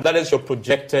that is your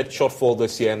projected shortfall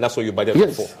this year, and that's what you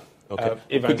budgeted for.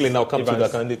 Okay. Quickly now, come to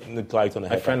that. I need clarity on the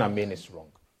My friend Amin is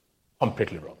wrong.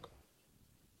 Completely wrong.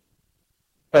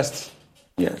 First,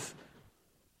 yes,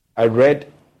 I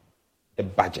read the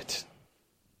budget,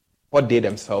 what they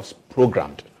themselves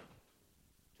programmed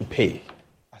to pay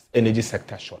as energy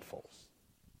sector shortfalls.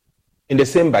 In the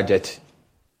same budget,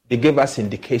 they gave us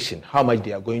indication how much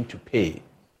they are going to pay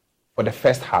for the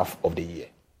first half of the year,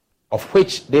 of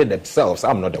which they themselves,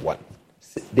 I'm not the one,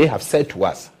 they have said to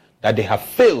us that they have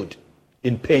failed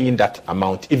in paying that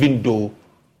amount, even though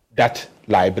that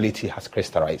liability has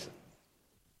crystallized.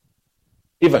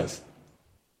 Evans,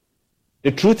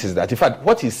 the truth is that, in fact,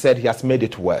 what he said, he has made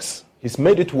it worse. He's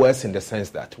made it worse in the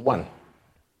sense that, one,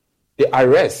 the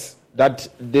arrest that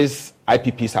these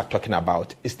IPPs are talking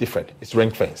about is different. It's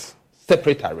ring fence,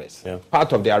 separate arrest. Yeah.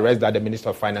 Part of the arrest that the Minister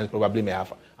of Finance probably may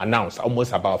have announced,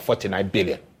 almost about 49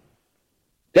 billion.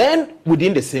 Then,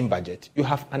 within the same budget, you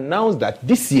have announced that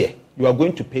this year you are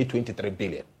going to pay 23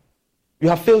 billion. You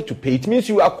have failed to pay. It means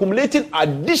you are accumulating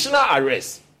additional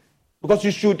arrests because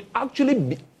you should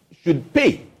actually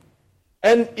pay.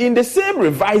 And in the same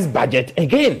revised budget,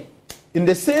 again, in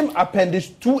the same Appendix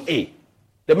 2A,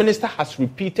 the minister has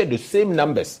repeated the same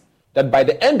numbers that by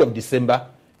the end of December,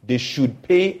 they should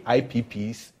pay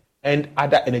IPPs and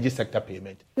other energy sector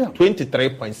payment.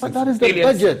 23.6 but that is the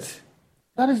budget.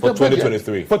 That is for the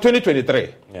 2023. For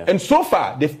 2023. Yeah. And so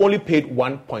far, they've only paid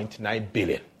 1.9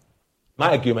 billion. My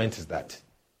argument is that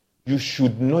you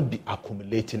should not be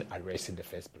accumulating arrests in the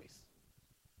first place.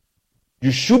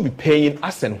 You should be paying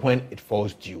as and when it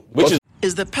falls due.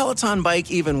 Is the Peloton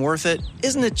bike even worth it?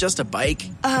 Isn't it just a bike?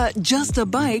 Just a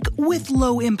bike with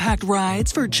low-impact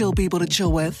rides for chill people to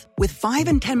chill with 5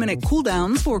 and 10-minute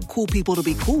cooldowns for cool people to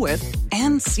be cool with,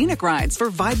 and scenic rides for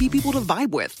vibey people to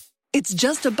vibe with. It's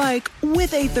just a bike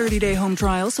with a 30-day home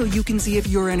trial so you can see if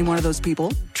you're any one of those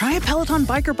people. Try a Peloton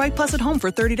Bike or Bike Plus at home for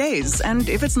 30 days, and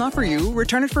if it's not for you,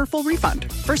 return it for a full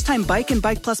refund. First-time Bike and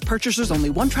Bike Plus purchasers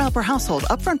only. 1 trial per household.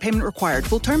 Upfront payment required.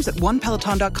 Full terms at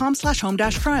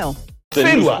onepeloton.com/home-trial.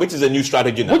 Which is a new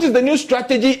strategy now. Which is the new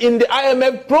strategy in the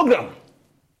IMF program.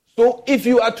 So if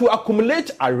you are to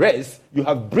accumulate arrests, you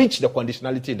have breached the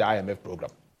conditionality in the IMF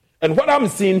program. And what I'm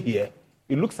seeing here,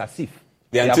 it looks as if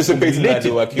they're anticipating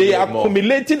that they are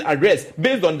accumulating arrests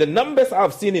based on the numbers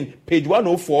I've seen in page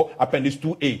 104, Appendix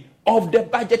 2A of the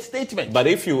budget statement. But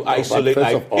if you isolate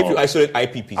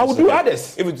IPPs, I will do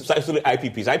others. If you isolate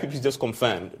IPPs just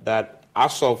confirmed that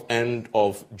as of end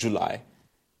of July,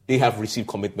 they have received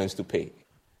commitments to pay.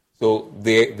 So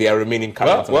they are remaining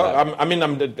current.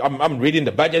 I'm reading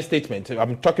the budget statement.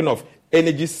 I'm talking of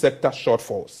energy sector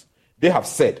shortfalls. They have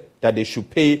said that they should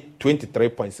pay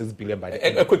 23.6 billion by the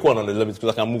end. A quick one on the limits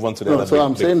because I can move on to the other. So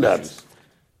I'm saying that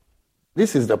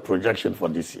this is the projection for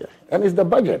this year, and it's the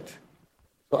budget.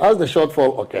 So as the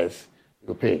shortfall occurs,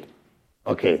 you pay.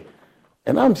 Okay.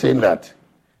 And I'm saying that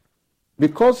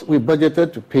because we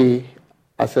budgeted to pay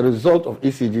as a result of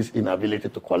ECG's inability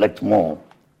to collect more,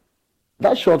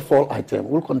 that shortfall item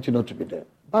will continue to be there.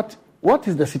 But what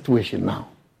is the situation now?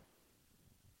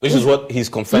 Which is what he's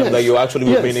confirmed, that you're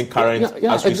actually remaining current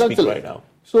as we speak right now.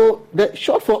 So the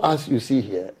shortfall, as you see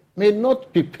here, may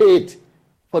not be paid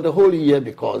for the whole year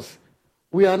because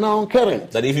we are now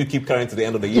current. That if you keep current to the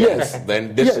end of the year,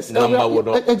 then this number would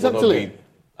not be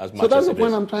as much. So that's the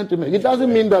point I'm trying to make. It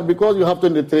doesn't mean that because you have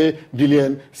 23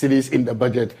 billion cedis in the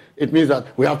budget, it means that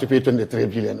we have to pay 23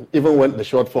 billion, even when the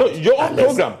shortfall.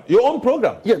 No, your own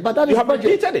program. Yeah, but that is budget. You have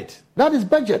repeated it. That is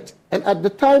budget. And at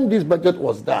the time this budget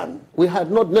was done, we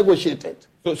had not negotiated.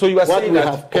 So you are saying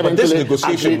that this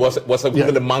negotiation was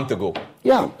even a month ago.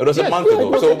 Yeah. It was a month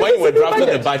ago. So when you were drafting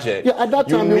the budget, at that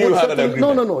time, you knew you had an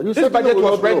agreement. No. This budget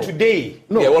was read today.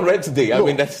 Yeah, it was read today. I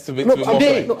mean, that's to be more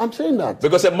fair. No, I'm saying that.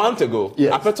 Because a month ago,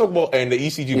 Apetokbo and the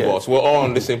ECG boss were all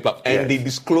on the same platform. And they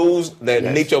disclosed the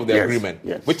nature of the agreement,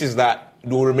 which is that they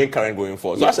will remain current going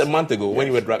forward. So that's a month ago when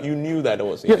you were drafting. You knew that it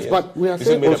was. Yes, but we are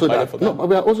saying also that. No, but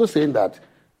we are also saying that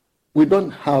we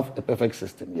don't have a perfect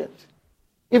system yet.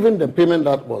 Even the payment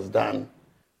that was done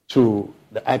to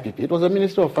the IPP, it was the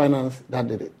Minister of Finance that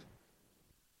did it.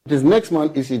 This next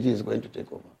month, ECG is going to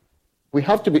take over. We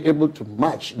have to be able to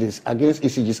match this against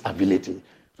ECG's ability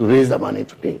to raise the money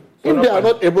to pay. If they are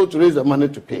not able to raise the money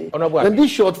to pay, then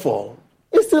this shortfall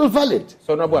is still valid.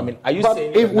 So, I mean, are you but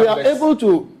saying if we are able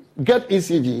to get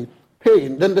ECG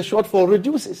paying, then the shortfall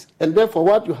reduces. And therefore,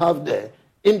 what you have there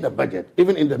in the budget,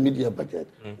 even in the media budget,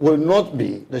 will not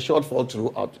be the shortfall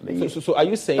throughout the year. So are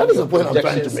you saying that is your the point I'm trying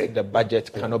to projections make? in the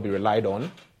budget cannot be relied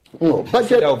on? No,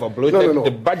 budget. No.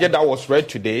 The budget that was read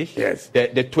today, yes, the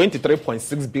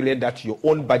 23.6 billion that your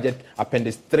own budget,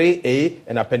 Appendix 3A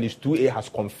and Appendix 2A, has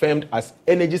confirmed as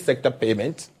energy sector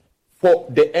payment for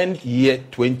the end year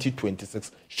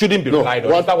 2026 shouldn't be relied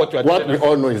on. What we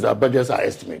all know is that budgets are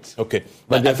estimates. Okay.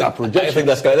 Budgets are projections. I think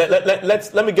that's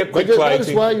correct. Let me get quick clarity. That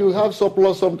is why you have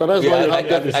surplus sometimes. That's why you have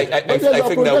deficit. I think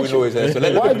that we know is so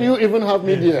why do you even have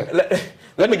media?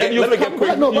 Let me get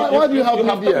quick. No, why do you have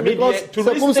media? Because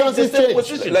circumstances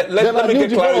change. Let me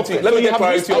get clarity. Let me get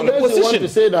clarity on the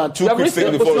position. Two quick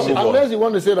things before we move on. Unless you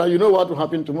want to say that you know what will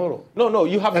happen tomorrow. No,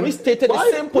 you have restated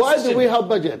the same position. Why do we have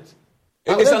budget?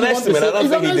 It's an estimate. I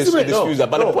don't think he disputes that.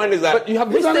 But the point is that you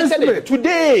have restated it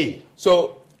today.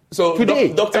 So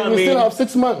today, Dr. and we still have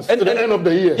 6 months to the end of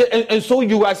the year. Yeah, and so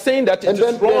you are saying that it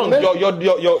is wrong.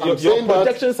 Your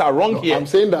projections are wrong here. I'm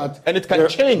saying that, and it can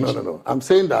change. No. I'm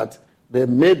saying that there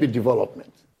may be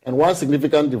development, and one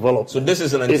significant development. So this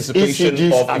is an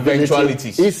anticipation of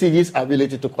eventualities. ECG's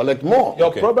ability to collect more.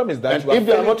 Your problem is that if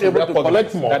they are not able to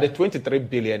collect more, that the 23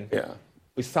 billion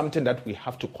is something that we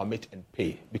have to commit and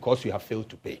pay because you have failed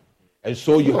to pay. And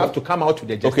so you have to come out with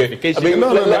the justification. Okay.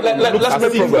 Let's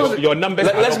make progress. Your numbers.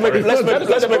 Let's make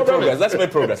progress. Let's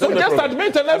make progress. So just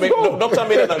admit and let's go. Dr.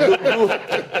 Mena,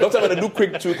 do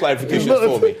quick two clarifications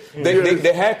for me. The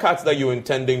haircuts that you're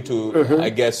intending to, I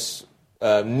guess,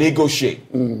 negotiate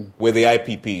with the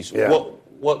IPPs. Yeah.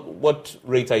 What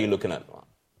rate are you looking at?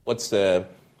 What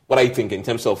are you thinking in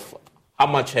terms of how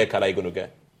much haircut are you going to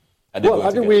get? Well,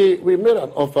 I think we made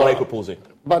an offer. What are you proposing?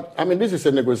 But, I mean, this is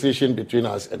a negotiation between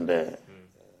us and the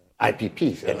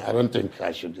IPPs, and I don't think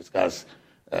I should discuss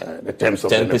the terms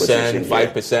of 10%, the negotiation.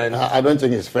 5%? I don't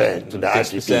think it's fair to the 6%.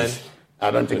 IPPs.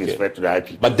 I don't think it's fair to the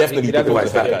IPPs. But definitely, No,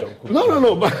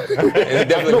 but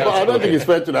I don't think it's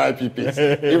fair to the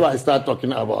IPPs if I start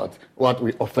talking about what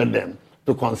we offer them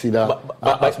to consider.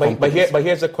 But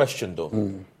here's the question, though.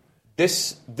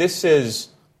 This is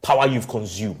power you've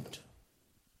consumed.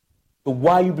 So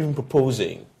why are you been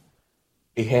proposing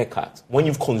a haircut when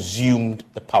you've consumed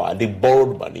the power? They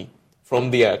borrowed money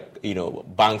from their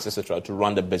banks, etc., to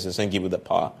run the business and give you the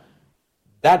power.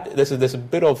 There's a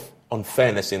bit of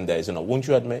unfairness in there, isn't it? Won't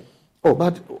you admit? Oh,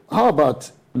 but how about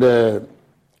the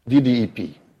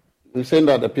DDEP? You're saying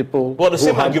that the people... Well, the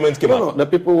same argument came up. The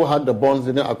people who had the bonds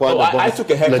didn't acquire the bonds. I took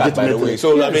a haircut, by the way.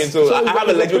 So, yes. I have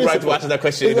a legitimate right to answer that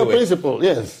question anyway. It's a principle,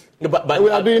 yes. No, but we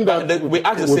are doing that. We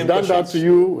asked the same questions. We've done that to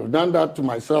you. We've done that to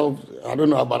myself. I don't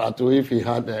know about Ato if he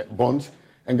had bonds.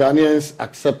 And Ghanaians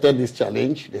accepted this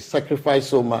challenge. They sacrificed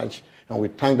so much, and we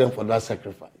thank them for that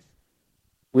sacrifice.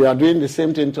 We are doing the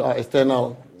same thing to our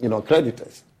external,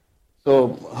 creditors.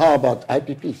 So how about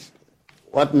IPPs?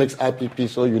 What makes IPP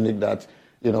so unique that,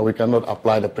 we cannot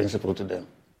apply the principle to them?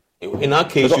 In our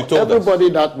case, you told everybody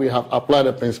that we have applied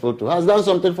the principle to has done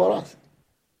something for us.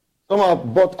 Some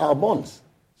have bought our bonds.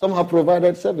 Some have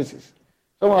provided services.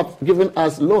 Some have given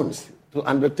us loans to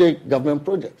undertake government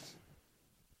projects.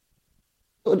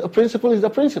 So the principle is the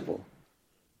principle.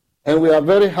 And we are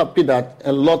very happy that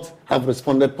a lot have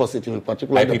responded positively,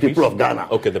 particularly the people of Ghana.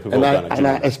 Okay, the people of Ghana. And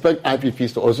I expect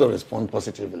IPPs to also respond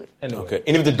positively. Okay.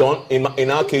 And if they don't,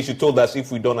 in our case, you told us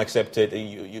if we don't accept it,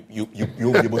 you'll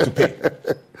be able to pay.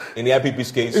 In the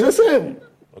IPP's case? It's the same.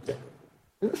 Okay.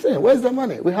 It's the same. Where's the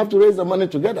money? We have to raise the money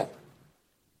together.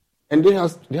 And they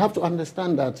have to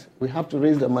understand that we have to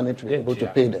raise the money to be able to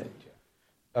pay them.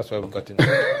 That's why we got in.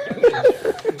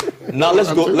 Now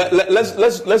let's go.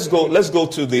 Let's go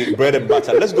to the bread and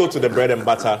butter. Let's go to the bread and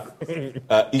butter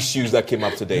issues that came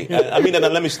up today. And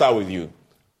let me start with you.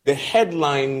 The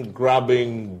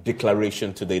headline-grabbing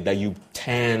declaration today that you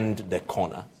turned the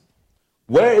corner.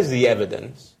 Where is the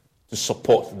evidence to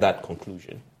support that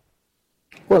conclusion?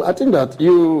 Well, I think that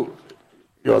you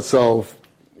yourself,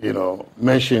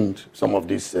 mentioned some of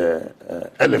these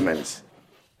elements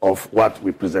of what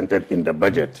we presented in the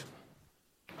budget.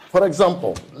 For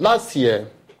example, last year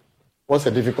was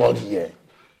a difficult year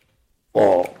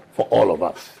for all of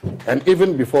us. And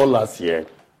even before last year,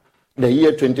 the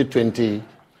year 2020,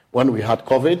 when we had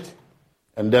COVID,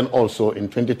 and then also in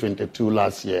 2022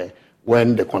 last year,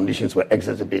 when the conditions were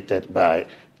exacerbated by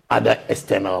other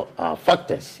external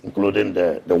factors, including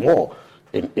the war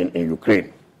in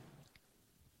Ukraine.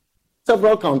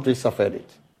 Several countries suffered it.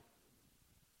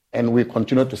 And we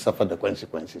continue to suffer the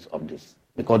consequences of this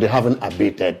because they haven't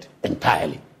abated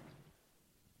entirely.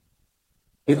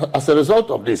 As a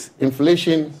result of this,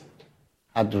 inflation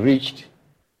had reached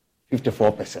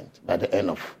 54% by the end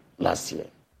of last year.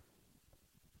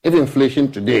 If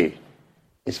inflation today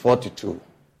is 42%,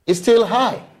 it's still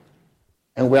high.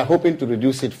 And we are hoping to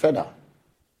reduce it further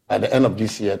by the end of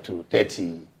this year to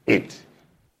 38%.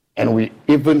 And we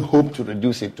even hope to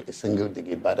reduce it to a single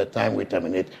digit by the time we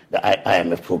terminate the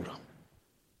IMF program.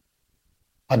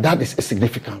 But that is a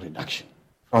significant reduction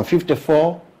from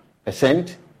 54%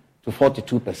 to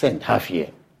 42% half year.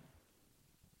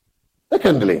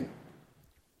 Secondly,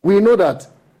 we know that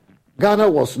Ghana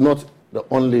was not the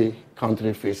only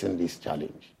country facing this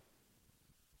challenge.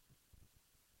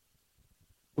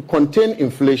 To contain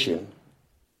inflation,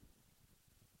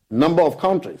 a number of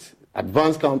countries,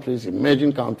 advanced countries,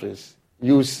 emerging countries,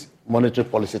 use monetary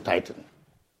policy tightening,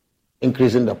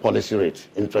 increasing the policy rate,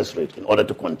 interest rate, in order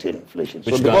to contain inflation.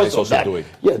 Which Ghana is also doing.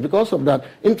 Yes, because of that,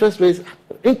 interest rates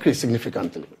increased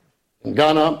significantly. In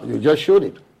Ghana, you just showed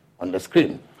it on the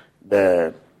screen.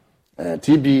 The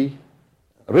TB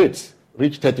rates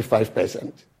reached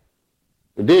 35%.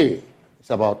 Today, it's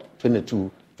about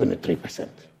 23%.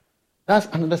 That's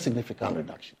another significant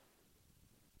reduction.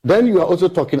 Then you are also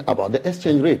talking about the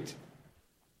exchange rate.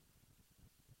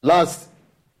 Last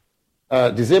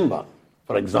December,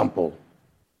 for example,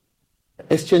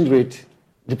 the exchange rate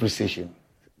depreciation,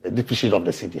 the depreciation of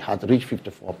the cedi had reached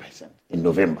 54% in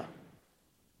November.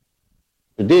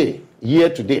 Today, year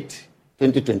to date,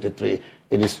 2023,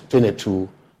 it is 22%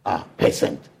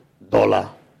 dollar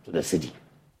to the cedi.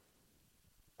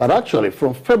 But actually,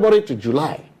 from February to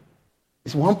July,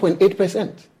 it's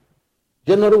 1.8%.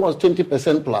 January was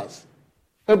 20% plus.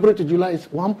 February to July is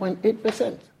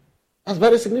 1.8%. That's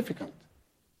very significant.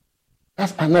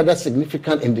 That's another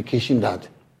significant indication that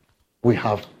we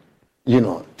have,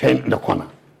 turned the corner.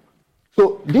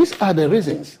 So these are the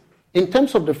reasons. In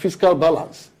terms of the fiscal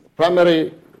balance,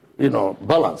 primary,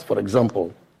 balance, for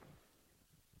example,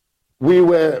 we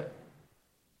were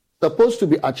supposed to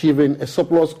be achieving a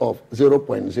surplus of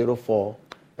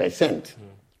 0.04%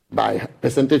 by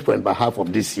percentage point by half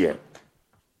of this year.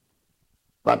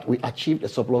 But we achieved a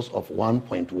surplus of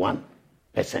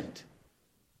 1.1%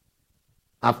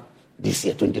 half this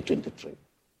year, 2023.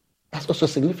 That's also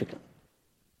significant.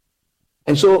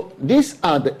 And so these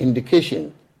are the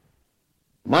indications,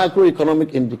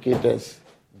 macroeconomic indicators,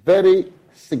 very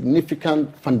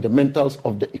significant fundamentals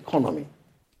of the economy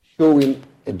showing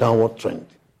a downward trend.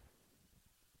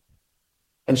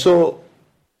 And so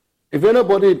if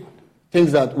anybody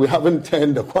thinks that we haven't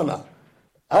turned the corner,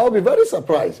 I'll be very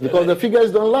surprised because the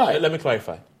figures don't lie. Let me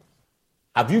clarify.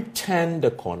 Have you turned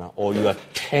the corner or you are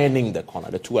turning the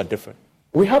corner? The two are different.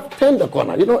 We have turned the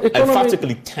corner.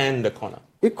 Emphatically turned the corner.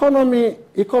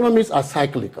 Economies are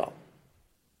cyclical.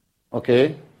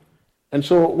 Okay? And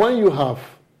so when you have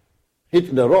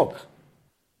hit the rock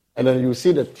and then you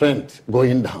see the trend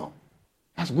going down,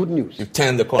 that's good news. You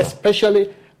turn the corner.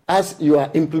 Especially as you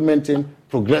are implementing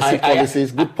progressive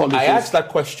policies, good policies. I asked that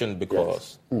question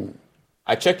because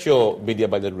I checked your media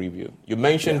budget review. You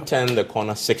mentioned turn the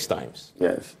corner 6 times.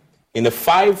 Yes. In the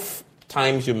 5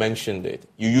 times you mentioned it,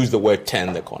 you used the word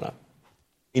turn the corner.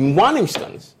 In one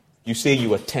instance, you say you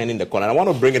were turning the corner. And I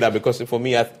want to bring it up because for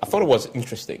me, I thought it was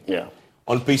interesting. Yeah.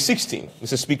 On page 16,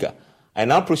 Mr. Speaker, I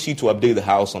now proceed to update the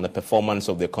House on the performance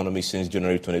of the economy since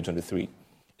January 2023.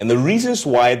 And the reasons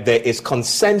why there is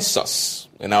consensus,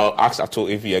 and I'll ask Ato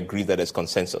if he agrees that there's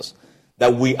consensus,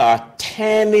 that we are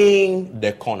turning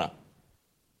the corner.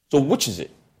 So which is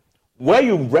it? Where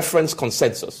you reference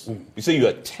consensus, you say you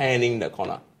are turning the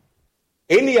corner.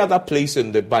 Any other place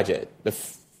in the budget, the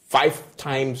 5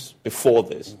 times before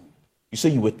this, you say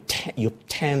you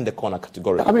turned the corner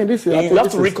categorically. I mean, this is... You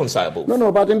have to reconcile both.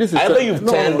 No, but in this is... Either you've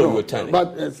turned or you're turning.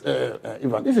 But,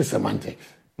 Ivan, this is semantics.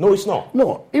 No, it's not.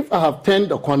 No, if I have turned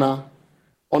the corner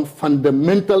on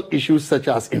fundamental issues such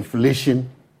as inflation,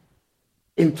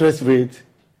 interest rate,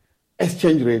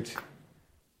 exchange rate,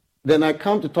 then I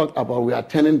come to talk about we are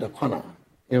turning the corner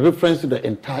in reference to the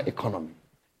entire economy.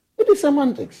 It is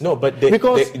semantics. No, but the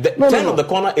turn of the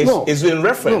corner is in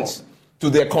reference to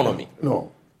the economy.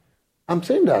 No. I'm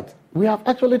saying that we have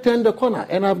actually turned the corner,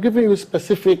 and I've given you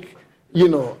specific,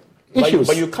 issues.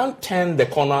 But you can't turn the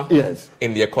corner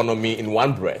in the economy in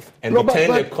one breath and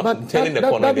turning the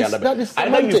corner in the other breath.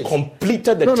 Either you've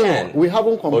completed the turn. No, we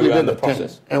haven't completed the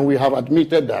process. And we have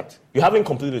admitted that. You haven't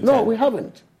completed the turn? No, we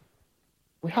haven't.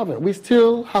 We haven't. We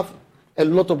still have a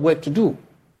lot of work to do.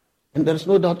 And there's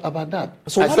no doubt about that.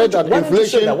 So why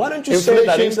don't you say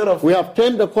that instead of... We have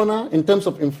turned the corner in terms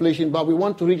of inflation, but we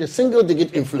want to reach a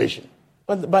single-digit inflation.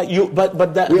 But we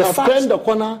have turned the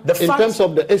corner in terms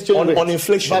of the exchange rate. On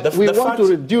inflation. But we want to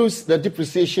reduce the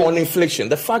depreciation. On inflation.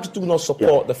 The facts do not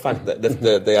support the fact that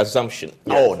the assumption.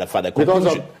 Oh, the fact, the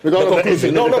conclusion. It's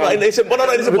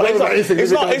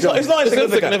not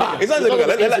insignificant.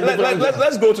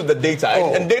 Let's go to the data.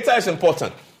 And data is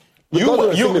important. You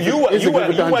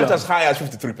went as high as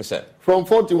 53%. From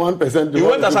 41%. You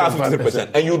went as high as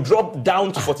 53%. And you dropped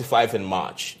down to 45 in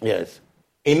March. Yes.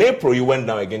 In April, you went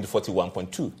down again to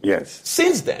 41.2. Yes.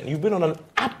 Since then, you've been on an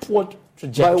upward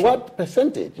trajectory. By what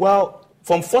percentage? Well,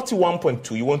 from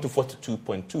 41.2, you went to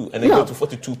 42.2, and then go to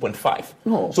 42.5.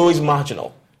 No. So it's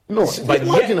marginal. No, but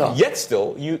marginal. Yet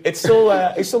still, it's still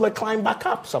a climb back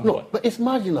up somewhat. No, but it's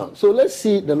marginal. So let's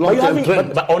see the long-term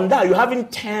trend. But on that, you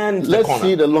haven't turned the corner. Let's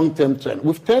see the long-term trend.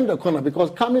 We've turned the corner because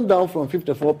coming down from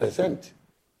 54%,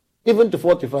 even to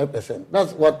 45%,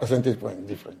 that's what percentage point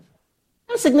difference.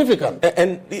 That's significant.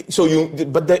 And so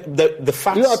but the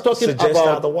facts you are talking suggest about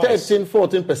otherwise. 13,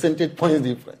 14 percentage points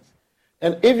difference.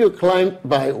 And if you climb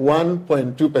by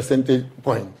 1.2 percentage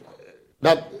points,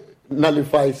 that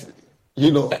nullifies,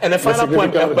 And a final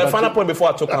point before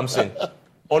Ato comes in.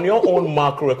 On your own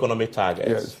macroeconomic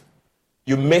targets,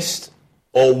 you missed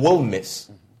or will miss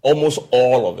almost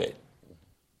all of it.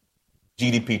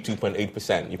 GDP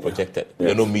 2.8%, you projected.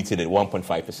 You're not meeting it,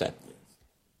 1.5%.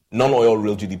 Non-oil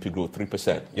real GDP growth,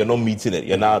 3%. You're not meeting it.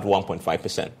 You're now at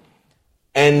 1.5%.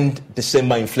 And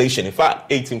December inflation, in fact,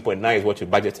 18.9 is what you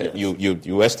budgeted.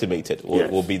 You estimated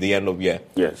will be the end of year.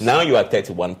 Yes. Now you are at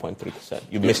 31.3%.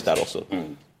 You missed that also.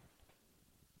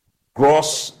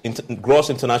 Gross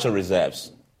international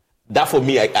reserves. That for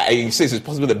me, I insist, is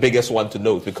possibly the biggest one to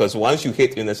note, because once you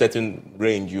hit in a certain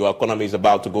range, your economy is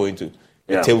about to go into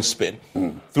a tailspin.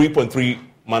 3.3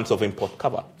 months of import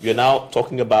cover. You're now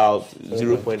talking about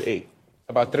 0.8.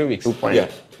 About 3 weeks.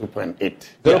 2.8.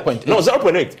 0.8. No,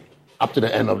 0.8. Up to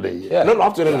the end of the year. Yeah. No,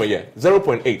 up to the end of the year.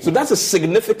 0.8. So that's a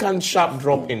significant sharp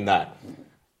drop in that.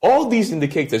 All these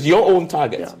indicators, your own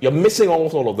targets, you're missing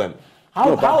almost all of them.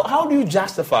 How do you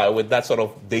justify with that sort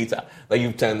of data that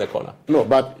you've turned the corner? No,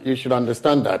 but you should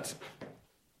understand that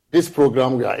this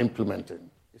program we are implementing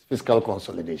is fiscal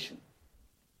consolidation.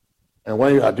 And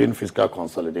when you are doing fiscal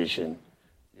consolidation,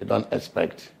 you don't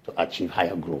expect to achieve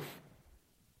higher growth.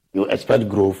 You expect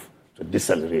growth to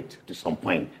decelerate to some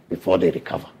point before they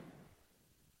recover.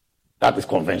 That is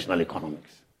conventional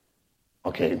economics.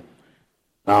 Okay?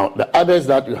 Now, the others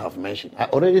that you have mentioned, I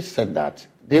already said that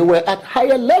they were at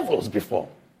higher levels before.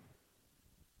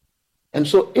 And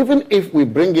so even if we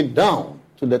bring it down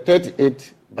to the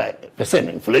 38%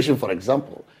 inflation, for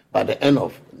example, by the end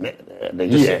of the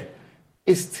year,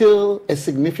 it's still a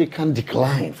significant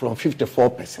decline from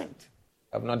 54%.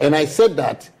 And I said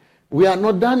that we are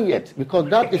not done yet, because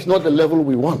that is not the level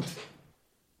we want.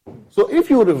 So if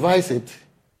you revise it,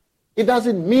 it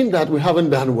doesn't mean that we haven't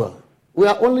done well. We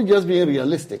are only just being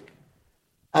realistic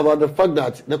about the fact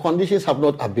that the conditions have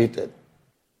not abated.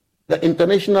 The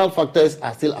international factors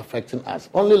are still affecting us.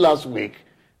 Only last week,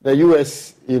 the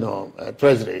U.S.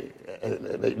 Treasury,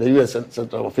 the U.S.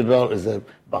 Central Federal Reserve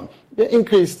Bank, they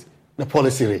increased the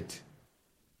policy rate.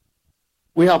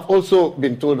 We have also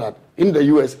been told that in the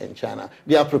U.S. and China,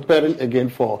 they are preparing again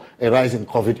for a rise in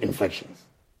COVID infections.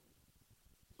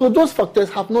 So those factors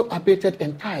have not abated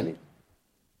entirely.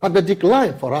 But the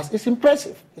decline for us is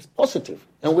impressive. It's positive.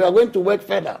 And we are going to work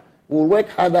further. We'll work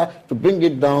harder to bring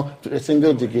it down to a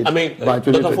single digit by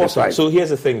 2025. So here's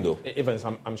the thing, though. Evans,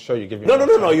 I'm sure you give me...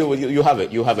 No. You have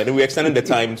it. You have it. And we're extending the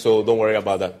time, so don't worry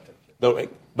about that.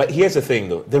 But here's the thing,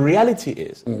 though. The reality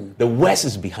is the West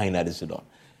is behind that, is it not?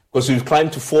 Because we've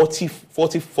climbed to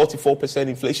 44%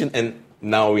 inflation, and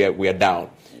now we are down.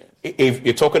 If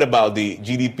you're talking about the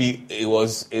GDP, it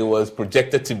was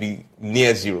projected to be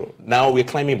near zero. Now we're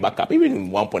climbing back up, even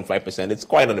 1.5%. It's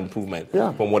quite an improvement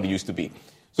from what it used to be.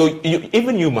 So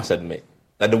even you must admit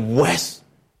that the West,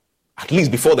 at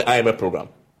least before the IMF program,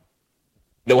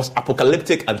 there was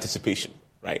apocalyptic anticipation,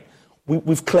 right?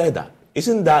 We've cleared that.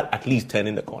 Isn't that at least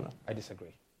turning the corner? I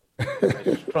disagree.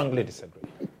 I strongly disagree.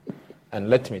 And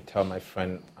let me tell my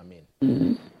friend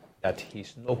Amin that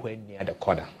he's nowhere near the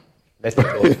corner. Let's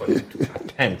go for him to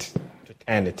attempt to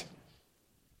turn it.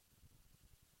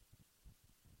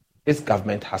 This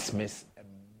government has missed a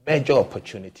major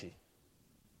opportunity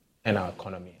in our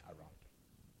economy around.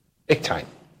 Big time.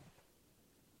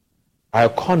 Our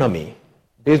economy,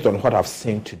 based on what I've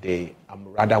seen today,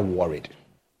 I'm rather worried.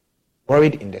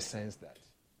 Worried in the sense that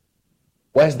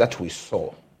whereas that we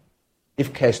saw,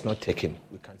 if care is not taken,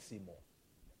 we can see more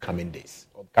coming days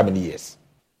or coming years.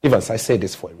 Even as I say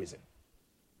this for a reason.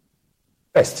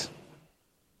 First,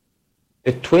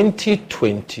 The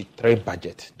 2023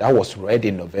 budget that was read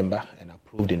in November and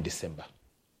approved in December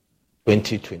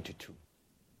 2022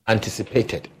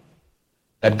 anticipated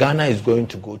that Ghana is going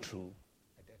to go through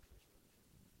a debt.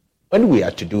 When we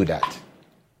are to do that,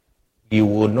 we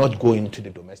will not go into the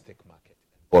domestic market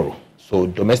and borrow. So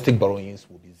domestic borrowings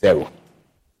will be zero.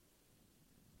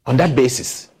 On that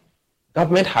basis,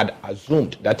 government had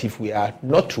assumed that if we are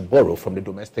not to borrow from the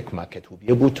domestic market, we'll be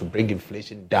able to bring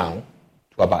inflation down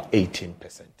to about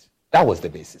 18%. That was the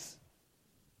basis.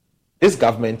 This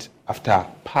government, after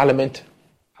Parliament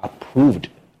approved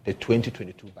the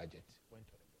 2022 budget, went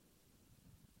on.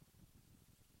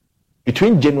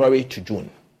 Between January to June,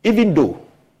 even though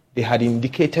they had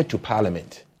indicated to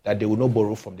Parliament that they will not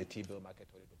borrow from the T-bill market,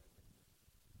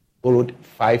 borrowed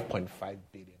 5.5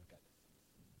 billion.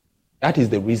 That is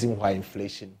the reason why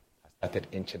inflation has started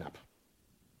inching up.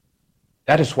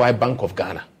 That is why Bank of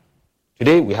Ghana,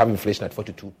 today we have inflation at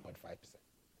 42.5%.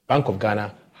 Bank of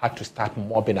Ghana had to start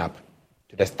mobbing up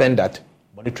to the extent that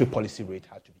monetary policy rate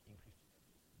had to be increased.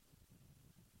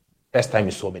 First time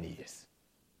in so many years.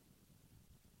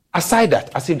 Aside that,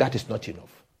 as if that is not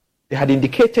enough, they had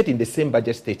indicated in the same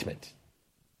budget statement,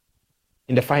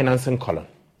 in the financing column,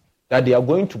 that they are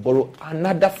going to borrow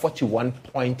another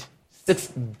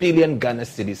 41.6 billion Ghana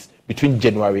cedis between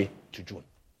January to June.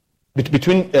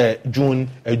 Between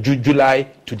July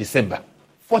to December.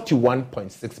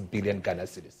 41.6 billion Ghana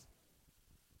cedis.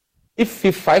 If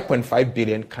 5.5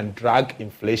 billion can drag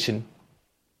inflation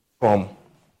from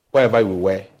wherever we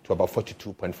were to about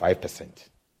 42.5%,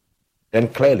 then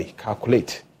clearly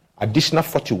calculate additional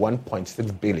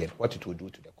 41.6 billion, what it will do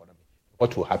to the economy,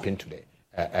 what will happen to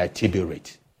the T-bill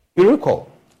rate. You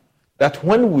recall that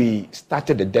when we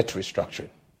started the debt restructuring,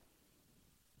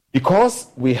 because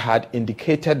we had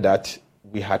indicated that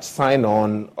we had signed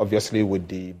on, obviously, with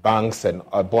the banks and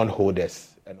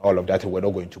bondholders and all of that, and we're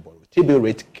not going to borrow. T-bill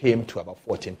rate came to about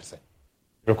 14%. You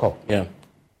recall? Yeah.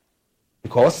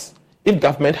 Because if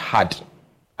government had,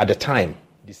 at the time,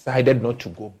 decided not to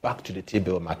go back to the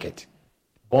T-bill market,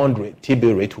 bond rate,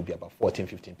 T-bill rate would be about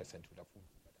 14-15%.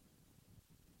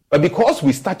 But because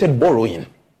we started borrowing,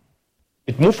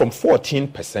 it moved from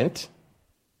 14%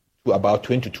 to about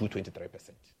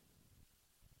 22-23%.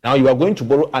 Now you are going to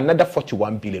borrow another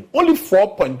 41 billion. Only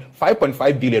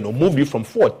 5.5 billion will move you from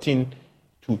 14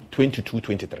 to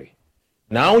 22-23.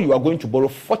 Now you are going to borrow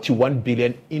 41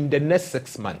 billion in the next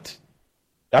 6 months.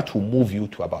 That will move you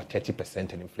to about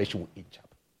 30% and inflation will inch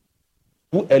up.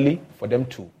 Too early for them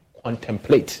to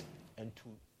contemplate and to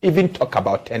even talk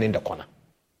about turning the corner.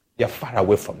 They are far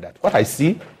away from that. What I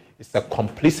see is a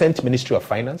complacent Ministry of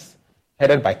Finance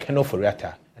headed by Colonel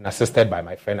Furiata and assisted by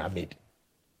my friend Ahmed.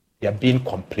 They are being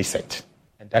complacent,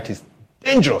 and that is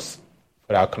dangerous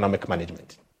for our economic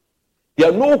management. They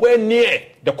are nowhere near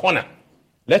the corner,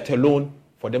 let alone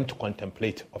for them to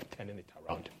contemplate of turning it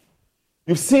around.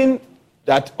 You've seen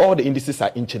that all the indices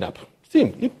are inching up.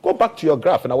 See, you go back to your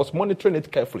graph, and I was monitoring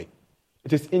it carefully.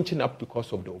 It is inching up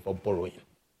because of the overborrowing.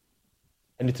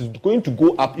 And it is going to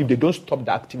go up if they don't stop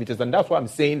the activities, and that's why I'm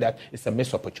saying that it's a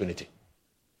missed opportunity.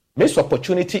 Missed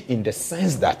opportunity in the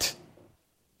sense that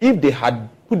if they had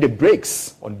put the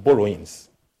brakes on borrowings,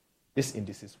 these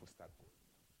indices would start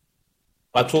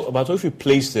going. But if you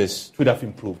place this, it would have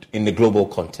improved in the global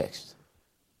context.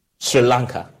 Sri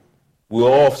Lanka, we were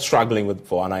all struggling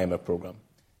for an IMF program.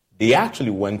 They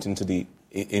actually went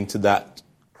into that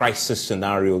crisis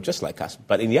scenario just like us.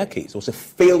 But in their case, it was a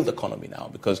failed economy now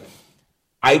because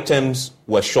items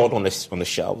were short on the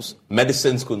shelves.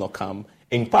 Medicines could not come.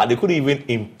 In part, they couldn't even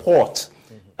import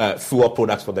fewer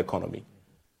products for the economy.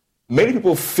 Many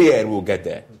people feared we'll get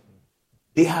there.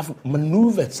 They have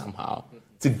maneuvered somehow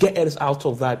to get us out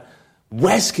of that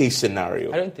worst-case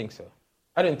scenario. I don't think so.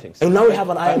 And now we have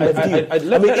an IMF deal.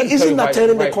 Isn't that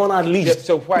turning the corner at least? Yeah,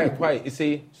 so why? You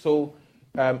see,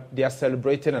 they are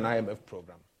celebrating an IMF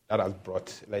program that has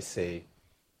brought, let's say,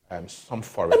 some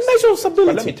forex. A measure of stability.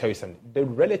 But let me tell you something. The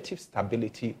relative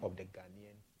stability of the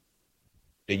Ghanaian,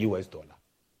 the US dollar,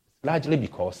 is largely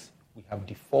because we have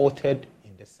defaulted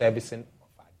in the servicing.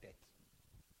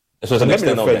 So it's an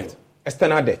external debt.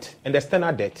 External debt. And the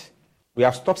external debt, we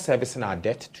have stopped servicing our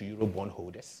debt to Euro bond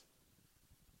holders.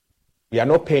 We are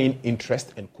not paying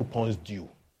interest and coupons due.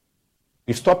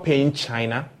 We've stopped paying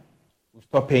China. We've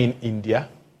stopped paying India,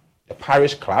 the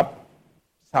Parish Club,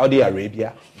 Saudi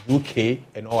Arabia, UK,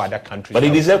 and all other countries. But they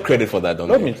deserve credit for that, don't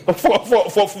they?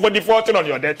 For defaulting on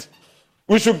your debt.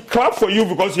 We should clap for you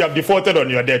because you have defaulted on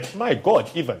your debt. My God,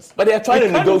 Evans. But they are trying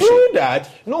to negotiate. Do that.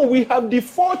 No, we have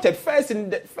defaulted first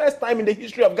time in the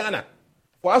history of Ghana.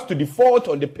 For us to default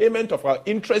on the payment of our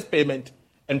interest payment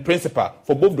and principal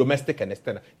for both domestic and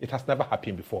external. It has never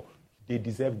happened before. They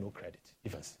deserve no credit,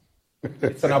 Evans.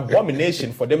 It's an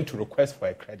abomination for them to request for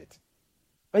a credit.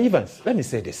 But Evans, let me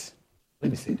say this.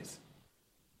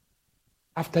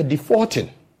 After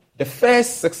defaulting the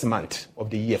first 6 months of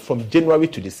the year, from January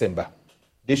to December,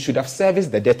 they should have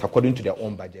serviced the debt according to their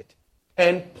own budget,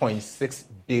 10.6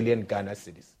 billion Ghana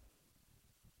cedis,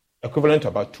 equivalent to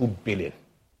about $2 billion.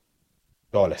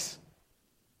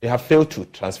 They have failed to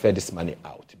transfer this money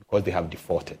out because they have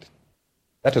defaulted.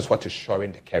 That is what is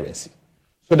shoring the currency.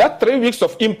 So that 3 weeks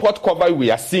of import cover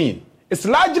we are seeing is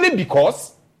largely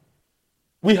because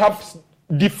we have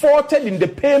defaulted in the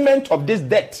payment of this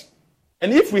debt.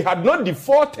 And if we had not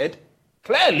defaulted,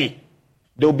 clearly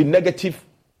there will be negative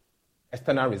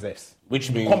external reserves.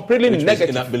 Which means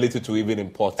inability to even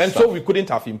import. And stuff. so we couldn't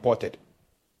have imported.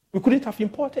 We couldn't have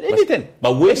imported anything.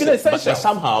 But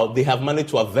somehow they have managed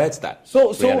to avert that.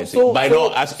 If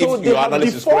your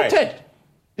analysis is correct.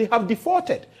 They have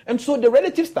defaulted. And so the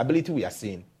relative stability we are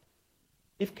seeing,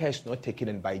 if cash is not taken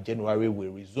in by January, we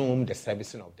resume the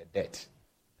servicing of the debt.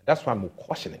 And that's why I'm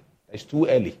cautioning. It's too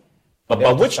early. But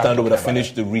by which time they would have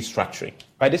finished the restructuring?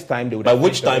 By this time they would have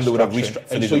finished the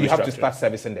restructuring. And so you have to start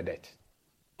servicing the debt.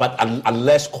 But at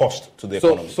less cost to the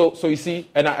economy. So you see,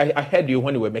 and I heard you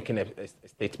when you were making a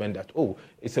statement that,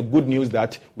 it's a good news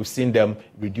that we've seen them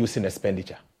reducing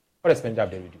expenditure. What expenditure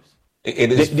have they reduced?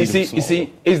 You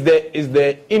see, is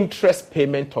the interest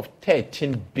payment of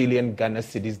 13 billion Ghana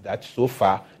cedis that so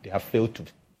far they have failed to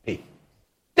pay.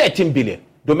 13 billion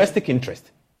domestic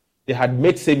interest. They had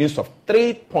made savings of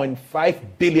 3.5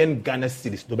 billion Ghana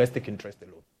cedis domestic interest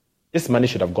alone. This money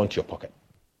should have gone to your pocket.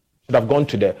 Should have gone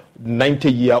to the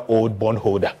 90-year-old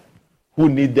bondholder who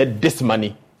needed this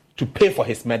money to pay for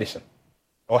his medicine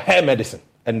or her medicine.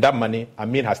 And that money,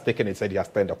 Amin has taken it, said he has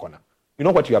turned the corner. You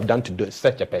know what you have done to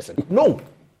such a person? No.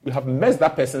 You have messed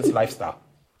that person's lifestyle.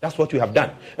 That's what you have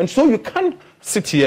done. And so you can't sit here